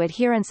protection to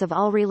adherents of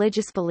all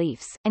religious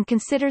beliefs, and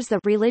considers the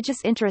religious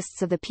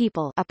interests of the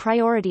people a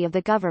priority of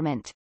the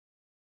government.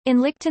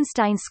 In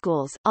Liechtenstein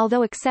schools,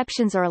 although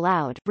exceptions are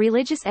allowed,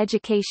 religious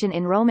education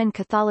in Roman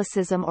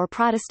Catholicism or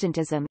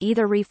Protestantism,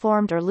 either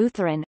Reformed or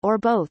Lutheran, or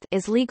both,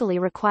 is legally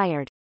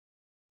required.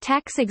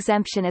 Tax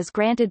exemption is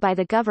granted by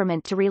the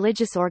government to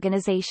religious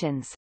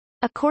organizations.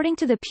 According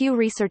to the Pew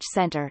Research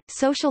Center,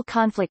 social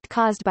conflict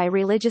caused by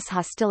religious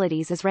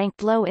hostilities is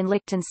ranked low in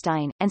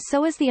Liechtenstein, and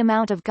so is the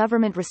amount of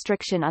government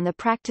restriction on the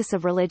practice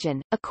of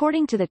religion.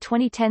 According to the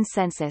 2010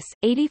 census,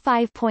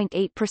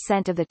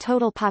 85.8% of the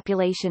total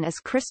population is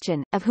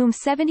Christian, of whom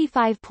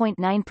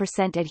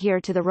 75.9%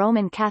 adhere to the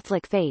Roman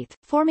Catholic faith,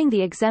 forming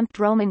the exempt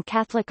Roman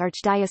Catholic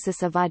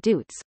Archdiocese of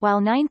Vaduz, while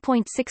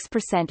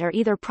 9.6% are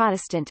either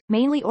Protestant,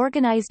 mainly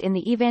organized in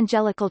the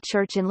Evangelical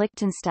Church in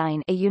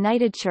Liechtenstein, a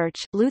United Church,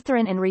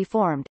 Lutheran and Reformed,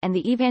 and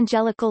the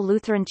Evangelical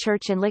Lutheran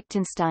Church in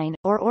Liechtenstein,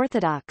 or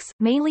Orthodox,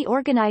 mainly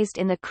organized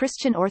in the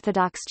Christian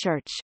Orthodox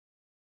Church.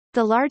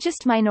 The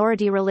largest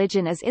minority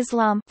religion is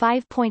Islam,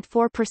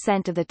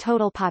 5.4% of the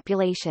total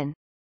population.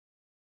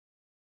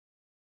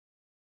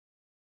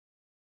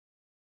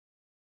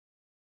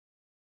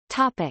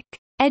 Topic: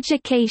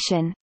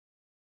 Education.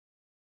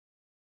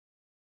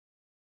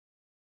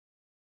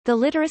 The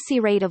literacy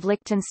rate of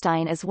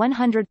Liechtenstein is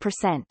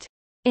 100%.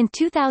 In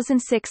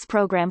 2006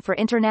 Program for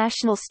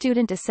International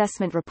Student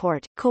Assessment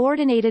Report,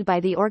 coordinated by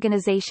the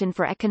Organization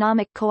for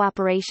Economic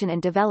Cooperation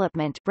and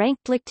Development,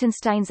 ranked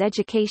Liechtenstein's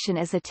education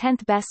as the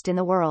 10th best in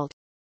the world.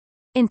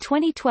 In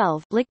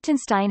 2012,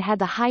 Liechtenstein had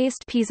the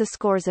highest PISA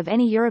scores of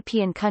any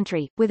European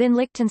country. Within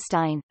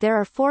Liechtenstein, there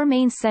are 4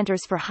 main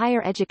centers for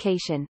higher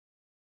education.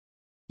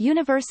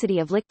 University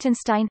of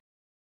Liechtenstein,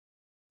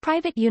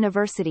 private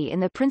university in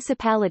the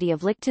Principality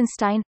of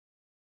Liechtenstein,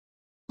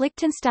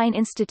 Liechtenstein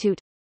Institute,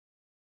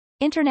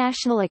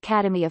 International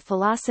Academy of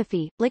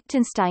Philosophy,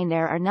 Liechtenstein.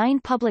 There are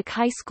 9 public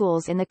high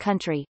schools in the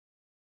country.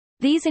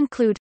 These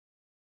include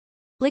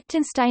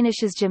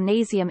Liechtensteinisches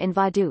Gymnasium in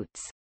Vaduz,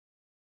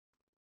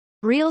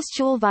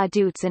 Realschule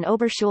Vaduz and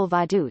Oberschule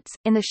Vaduz,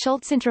 in the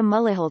Schulzentrum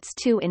Mühlholz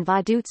II in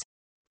Vaduz,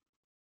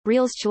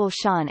 Realschule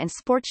Schaan and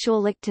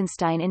Sportschule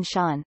Liechtenstein in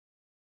Schaan.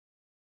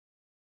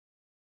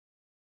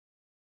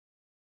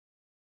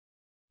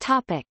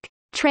 Topic: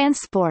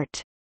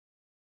 Transport.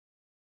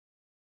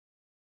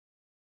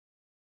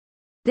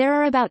 There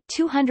are about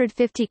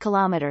 250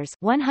 kilometers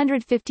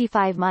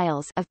 (155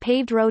 miles) of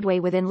paved roadway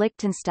within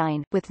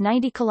Liechtenstein, with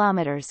 90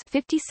 kilometers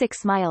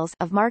 (56 miles)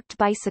 of marked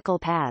bicycle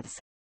paths.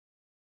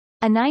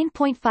 A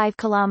 9.5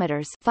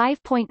 kilometers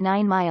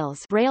 (5.9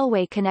 miles)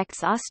 railway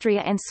connects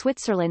Austria and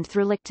Switzerland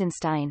through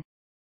Liechtenstein.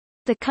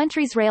 The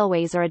country's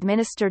railways are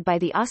administered by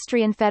the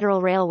Austrian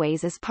Federal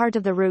Railways as part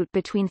of the route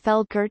between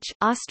Feldkirch,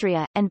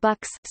 Austria, and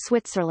Buchs,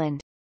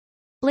 Switzerland.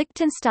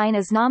 Liechtenstein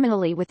is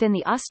nominally within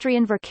the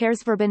Austrian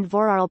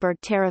Verkehrsverbund-Vorarlberg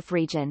tariff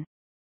region.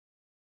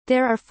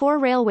 There are 4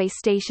 railway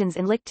stations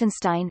in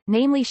Liechtenstein,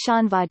 namely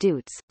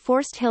Schaan-Vaduz,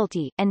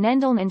 Forst-Hilti, and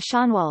Nendeln and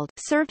Schanwald,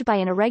 served by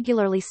an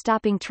irregularly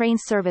stopping train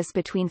service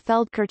between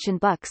Feldkirch and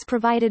Buchs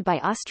provided by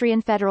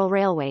Austrian Federal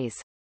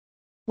Railways.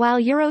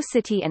 While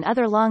Eurocity and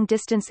other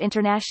long-distance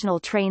international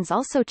trains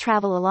also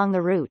travel along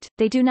the route,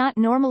 they do not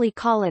normally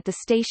call at the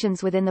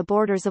stations within the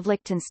borders of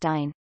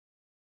Liechtenstein.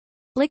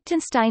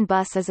 Liechtenstein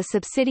Bus is a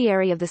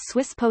subsidiary of the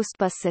Swiss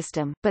Postbus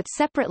system, but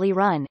separately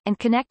run, and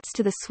connects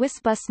to the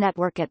Swiss bus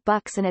network at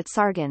Buchs and at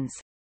Sargans.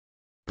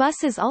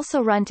 Bus is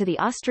also run to the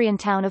Austrian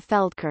town of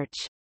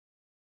Feldkirch.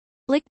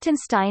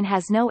 Liechtenstein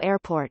has no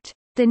airport.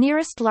 The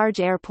nearest large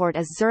airport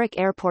is Zurich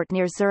Airport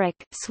near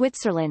Zurich,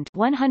 Switzerland,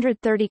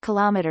 130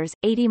 kilometers,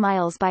 80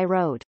 miles by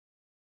road.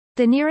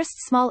 The nearest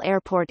small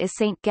airport is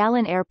St.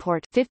 Gallen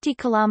Airport, 50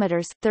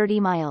 kilometers,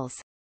 30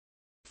 miles.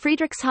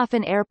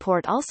 Friedrichshafen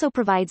Airport also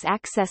provides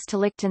access to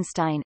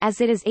Liechtenstein,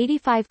 as it is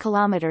 85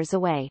 kilometers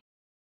away.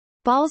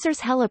 Balzers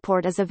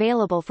Heliport is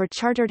available for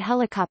chartered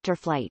helicopter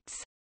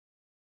flights.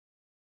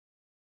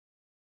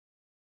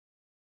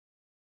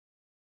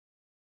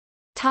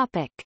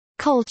 Topic: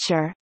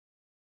 Culture.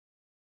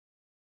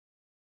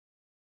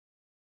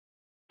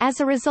 As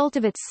a result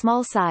of its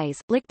small size,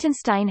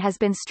 Liechtenstein has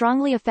been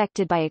strongly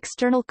affected by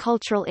external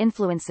cultural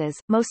influences,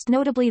 most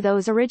notably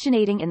those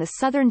originating in the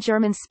southern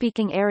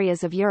German-speaking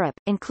areas of Europe,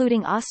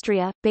 including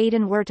Austria,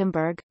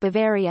 Baden-Württemberg,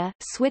 Bavaria,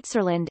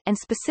 Switzerland, and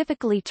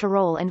specifically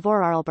Tyrol and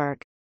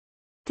Vorarlberg.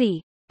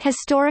 The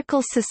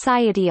Historical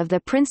Society of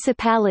the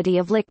Principality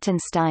of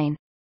Liechtenstein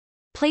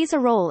plays a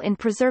role in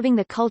preserving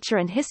the culture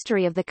and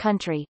history of the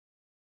country.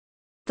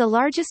 The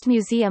largest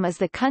museum is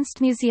the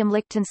Kunstmuseum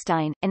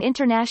Liechtenstein, an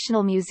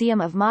international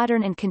museum of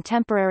modern and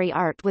contemporary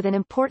art with an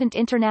important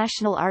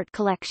international art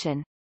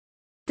collection.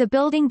 The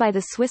building by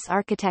the Swiss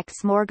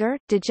architects Morger,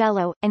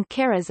 Degello, and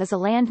Carras is a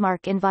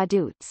landmark in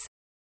Vaduz.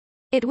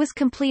 It was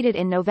completed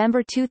in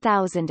November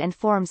 2000 and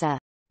forms a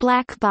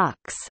black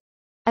box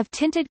of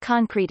tinted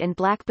concrete and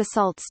black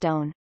basalt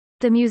stone.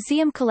 The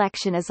museum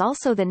collection is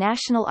also the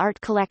national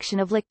art collection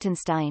of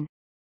Liechtenstein.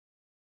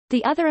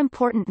 The other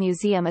important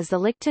museum is the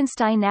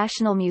Liechtenstein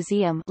National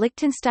Museum,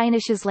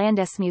 Liechtensteinisches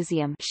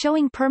Landesmuseum,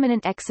 showing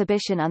permanent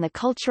exhibition on the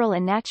cultural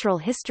and natural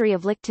history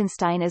of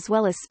Liechtenstein as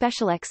well as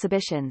special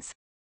exhibitions.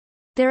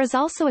 There is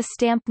also a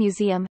stamp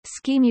museum,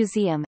 ski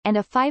museum, and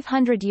a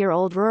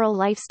 500-year-old rural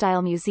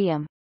lifestyle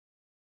museum.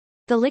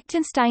 The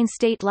Liechtenstein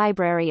State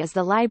Library is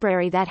the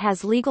library that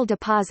has legal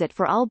deposit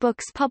for all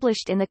books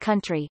published in the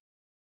country.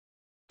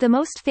 The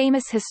most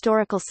famous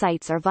historical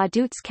sites are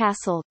Vaduz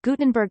Castle,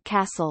 Gutenberg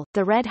Castle,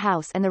 the Red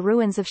House and the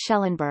ruins of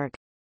Schellenberg.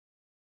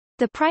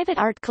 The private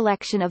art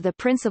collection of the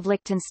Prince of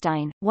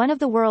Liechtenstein, one of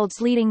the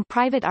world's leading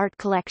private art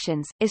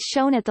collections, is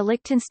shown at the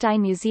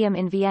Liechtenstein Museum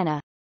in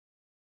Vienna.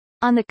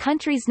 On the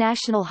country's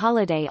national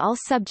holiday, all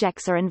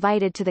subjects are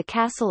invited to the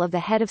castle of the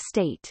head of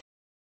state.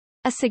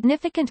 A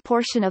significant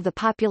portion of the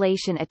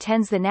population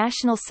attends the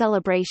national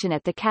celebration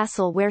at the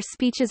castle where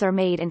speeches are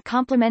made and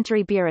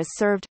complimentary beer is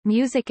served.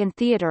 Music and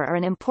theatre are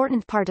an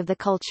important part of the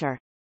culture.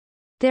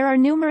 There are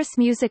numerous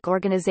music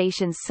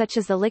organizations such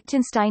as the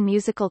Liechtenstein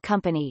Musical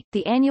Company,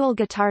 the annual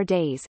Guitar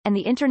Days, and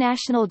the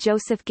International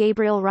Joseph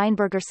Gabriel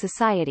Reinberger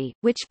Society,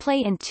 which play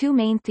in 2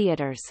 main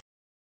theatres.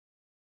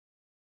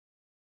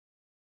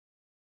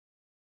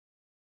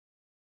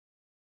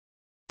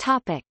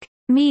 Topic: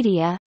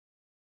 Media.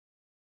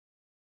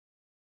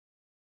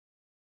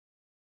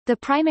 The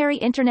primary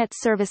Internet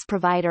service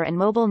provider and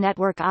mobile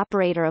network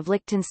operator of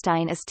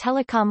Liechtenstein is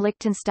Telekom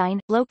Liechtenstein,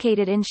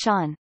 located in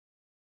Schaan.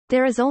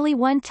 There is only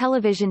one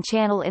television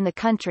channel in the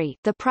country,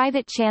 the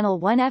private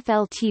channel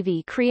 1FL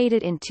TV,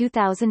 created in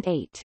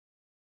 2008.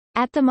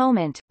 At the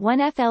moment,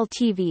 1FL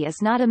TV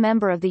is not a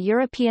member of the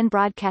European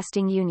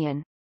Broadcasting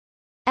Union.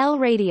 L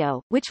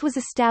Radio, which was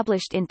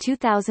established in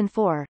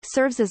 2004,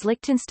 serves as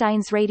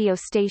Liechtenstein's radio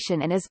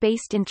station and is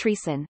based in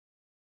Triesen.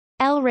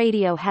 L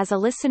Radio has a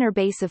listener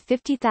base of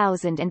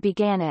 50,000 and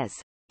began as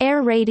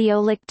Air Radio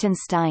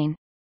Liechtenstein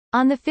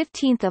on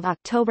 15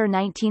 October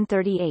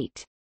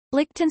 1938.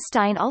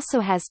 Liechtenstein also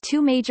has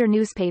two major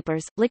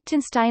newspapers,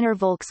 Liechtensteiner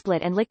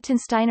Volksblatt and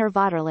Liechtensteiner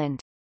Vaterland.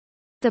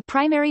 The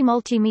primary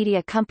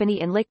multimedia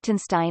company in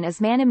Liechtenstein is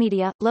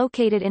Manimedia,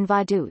 located in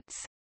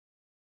Vaduz.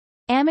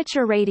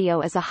 Amateur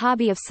radio is a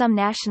hobby of some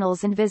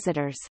nationals and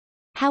visitors.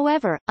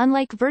 However,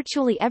 unlike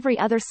virtually every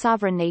other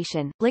sovereign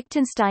nation,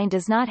 Liechtenstein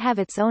does not have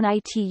its own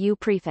ITU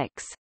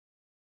prefix.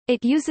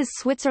 It uses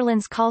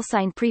Switzerland's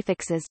callsign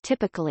prefixes,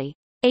 typically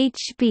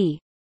HB,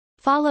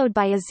 followed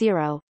by a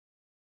 0.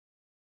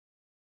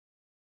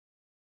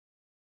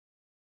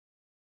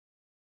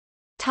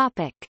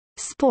 Topic: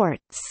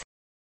 Sports.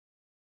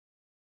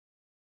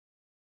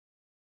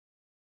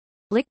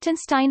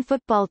 Liechtenstein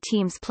football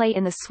teams play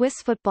in the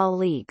Swiss football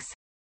leagues.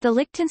 The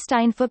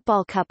Liechtenstein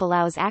Football Cup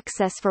allows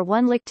access for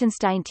one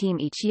Liechtenstein team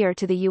each year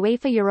to the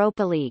UEFA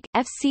Europa League,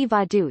 FC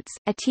Vaduz,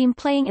 a team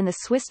playing in the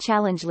Swiss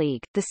Challenge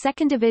League, the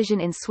second division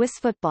in Swiss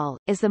football,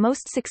 is the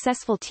most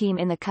successful team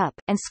in the cup,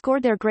 and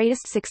scored their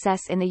greatest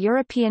success in the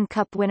European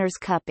Cup Winners'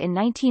 Cup in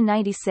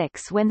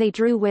 1996 when they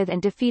drew with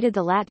and defeated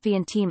the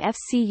Latvian team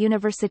FC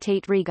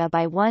Universitate Riga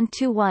by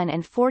 1-1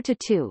 and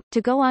 4-2,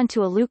 to go on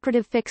to a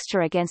lucrative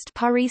fixture against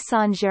Paris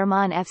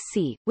Saint-Germain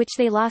FC, which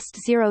they lost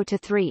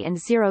 0-3 and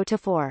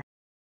 0-4.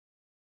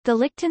 The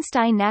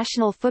Liechtenstein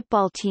national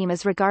football team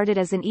is regarded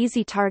as an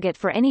easy target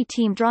for any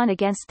team drawn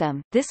against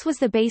them. This was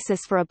the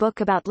basis for a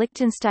book about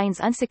Liechtenstein's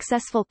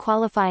unsuccessful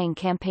qualifying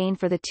campaign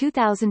for the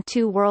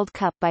 2002 World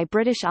Cup by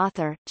British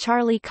author,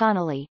 Charlie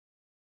Connolly.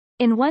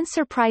 In one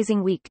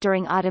surprising week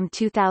during autumn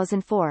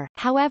 2004,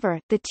 however,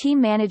 the team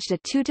managed a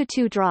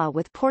 2-2 draw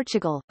with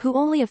Portugal, who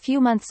only a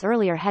few months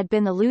earlier had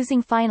been the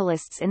losing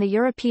finalists in the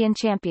European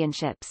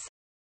Championships.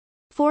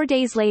 4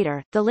 days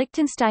later, the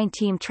Liechtenstein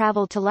team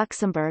travelled to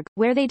Luxembourg,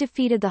 where they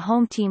defeated the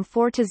home team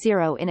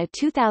 4-0 in a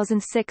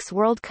 2006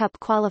 World Cup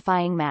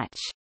qualifying match.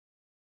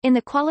 In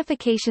the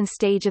qualification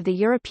stage of the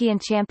European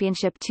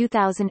Championship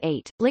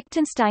 2008,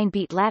 Liechtenstein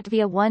beat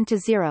Latvia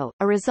 1-0,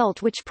 a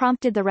result which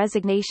prompted the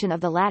resignation of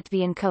the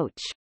Latvian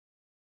coach.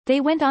 They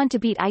went on to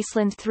beat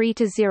Iceland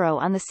 3-0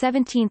 on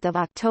 17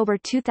 October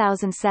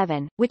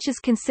 2007, which is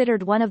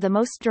considered one of the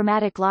most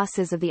dramatic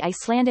losses of the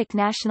Icelandic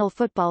national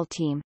football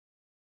team.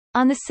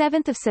 On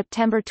 7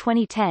 September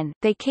 2010,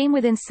 they came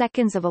within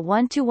seconds of a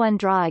 1-1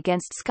 draw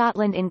against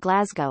Scotland in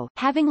Glasgow,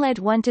 having led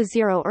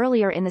 1-0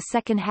 earlier in the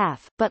second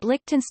half, but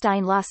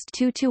Liechtenstein lost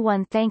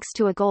 2-1 thanks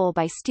to a goal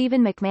by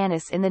Stephen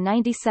McManus in the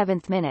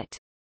 97th minute.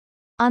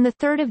 On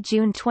 3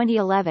 June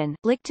 2011,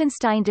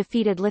 Liechtenstein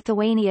defeated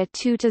Lithuania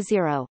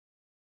 2-0.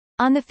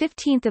 On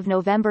 15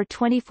 November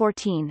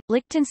 2014,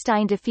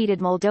 Liechtenstein defeated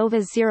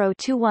Moldova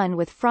 0-1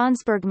 with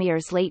Franz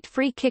Bergmeier's late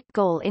free-kick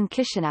goal in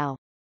Chisinau.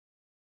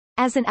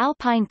 As an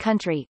alpine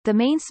country, the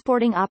main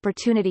sporting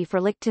opportunity for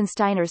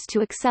Liechtensteiners to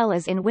excel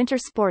is in winter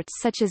sports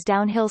such as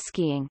downhill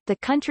skiing. The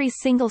country's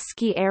single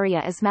ski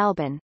area is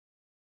Malbon.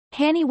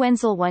 Hanny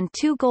Wenzel won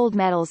 2 gold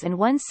medals and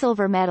 1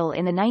 silver medal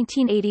in the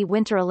 1980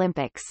 Winter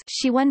Olympics.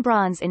 She won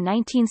bronze in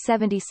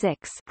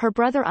 1976. Her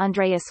brother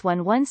Andreas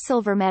won 1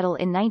 silver medal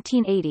in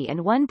 1980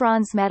 and 1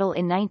 bronze medal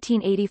in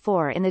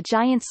 1984 in the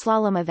giant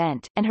slalom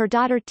event, and her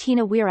daughter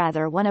Tina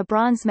Weirather won a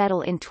bronze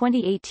medal in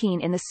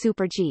 2018 in the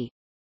Super G.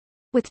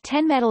 With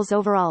 10 medals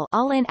overall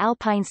all in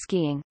alpine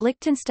skiing,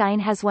 Liechtenstein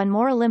has won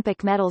more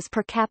Olympic medals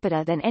per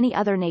capita than any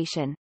other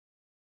nation.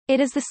 It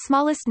is the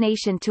smallest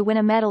nation to win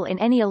a medal in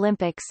any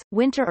Olympics,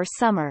 winter or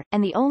summer,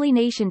 and the only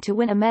nation to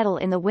win a medal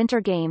in the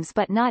Winter Games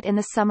but not in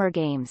the Summer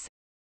Games.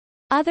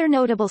 Other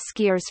notable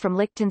skiers from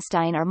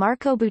Liechtenstein are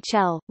Marco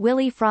Buchel,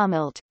 Willy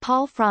Frommelt,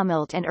 Paul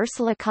Frommelt and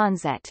Ursula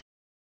Konzett.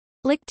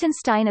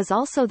 Liechtenstein is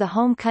also the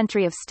home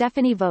country of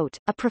Stephanie Vogt,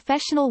 a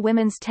professional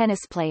women's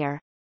tennis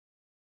player.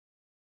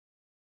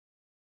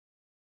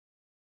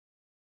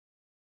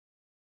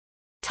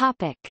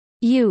 Topic: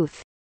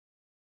 Youth.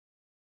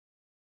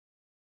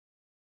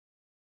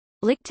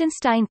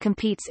 Liechtenstein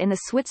competes in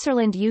the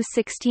Switzerland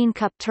U16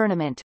 Cup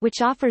tournament,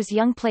 which offers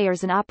young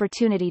players an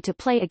opportunity to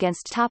play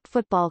against top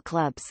football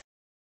clubs.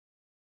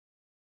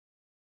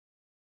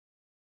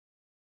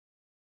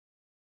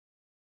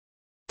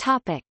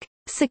 Topic: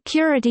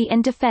 Security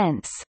and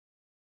defense.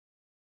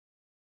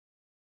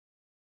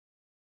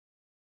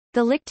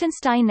 The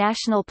Liechtenstein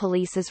National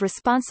Police is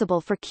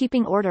responsible for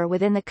keeping order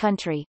within the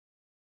country.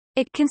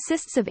 It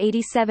consists of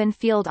 87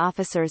 field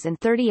officers and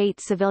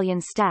 38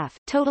 civilian staff,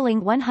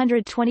 totaling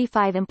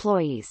 125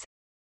 employees.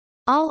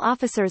 All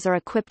officers are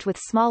equipped with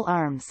small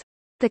arms.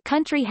 The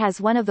country has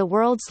one of the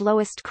world's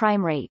lowest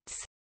crime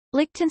rates.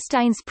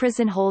 Liechtenstein's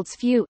prison holds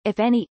few, if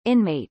any,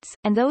 inmates,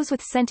 and those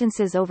with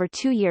sentences over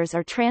 2 years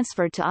are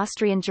transferred to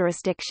Austrian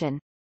jurisdiction.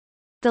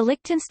 The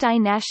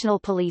Liechtenstein National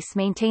Police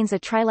maintains a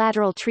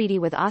trilateral treaty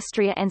with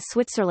Austria and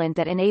Switzerland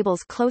that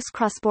enables close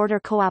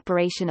cross-border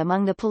cooperation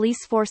among the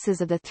police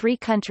forces of the three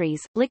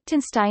countries.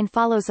 Liechtenstein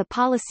follows a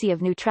policy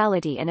of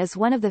neutrality and is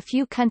one of the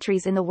few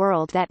countries in the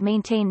world that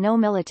maintain no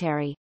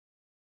military.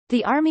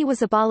 The army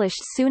was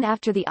abolished soon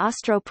after the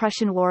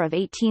Austro-Prussian War of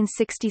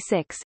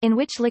 1866, in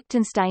which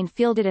Liechtenstein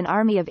fielded an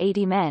army of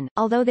 80 men,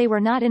 although they were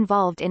not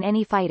involved in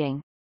any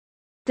fighting.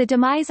 The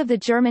demise of the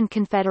German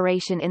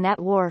Confederation in that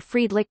war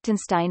freed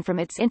Liechtenstein from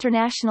its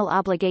international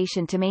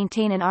obligation to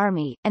maintain an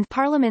army, and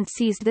Parliament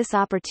seized this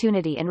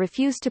opportunity and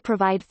refused to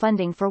provide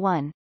funding for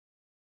one.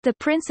 The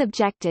prince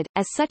objected,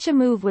 as such a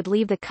move would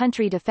leave the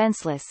country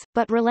defenseless,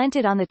 but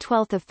relented on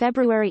 12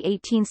 February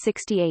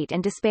 1868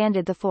 and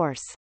disbanded the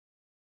force.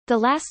 The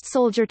last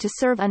soldier to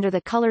serve under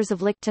the colors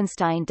of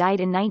Liechtenstein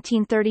died in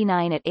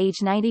 1939 at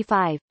age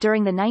 95.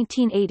 During the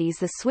 1980s,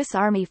 the Swiss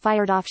army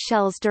fired off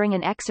shells during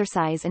an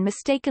exercise and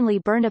mistakenly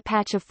burned a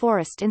patch of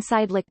forest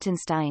inside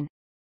Liechtenstein.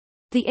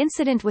 The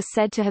incident was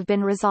said to have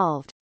been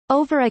resolved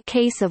over a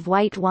case of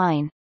white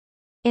wine.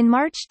 In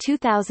March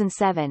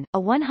 2007, a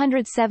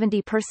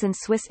 170-person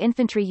Swiss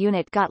infantry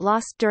unit got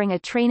lost during a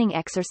training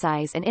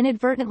exercise and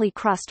inadvertently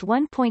crossed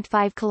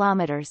 1.5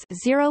 kilometers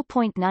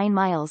 (0.9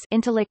 miles)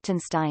 into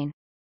Liechtenstein.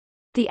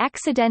 The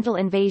accidental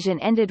invasion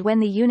ended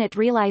when the unit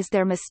realized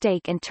their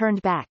mistake and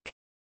turned back.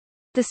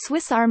 The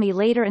Swiss army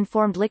later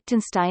informed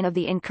Liechtenstein of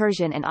the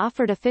incursion and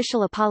offered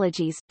official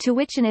apologies, to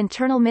which an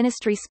internal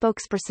ministry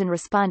spokesperson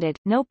responded,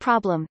 "No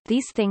problem,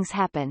 these things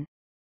happen."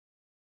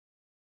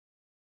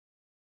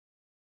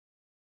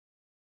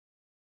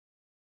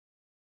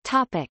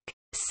 Topic.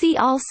 See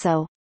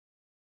also: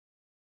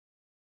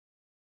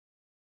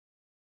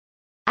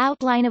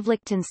 Outline of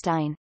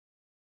Liechtenstein.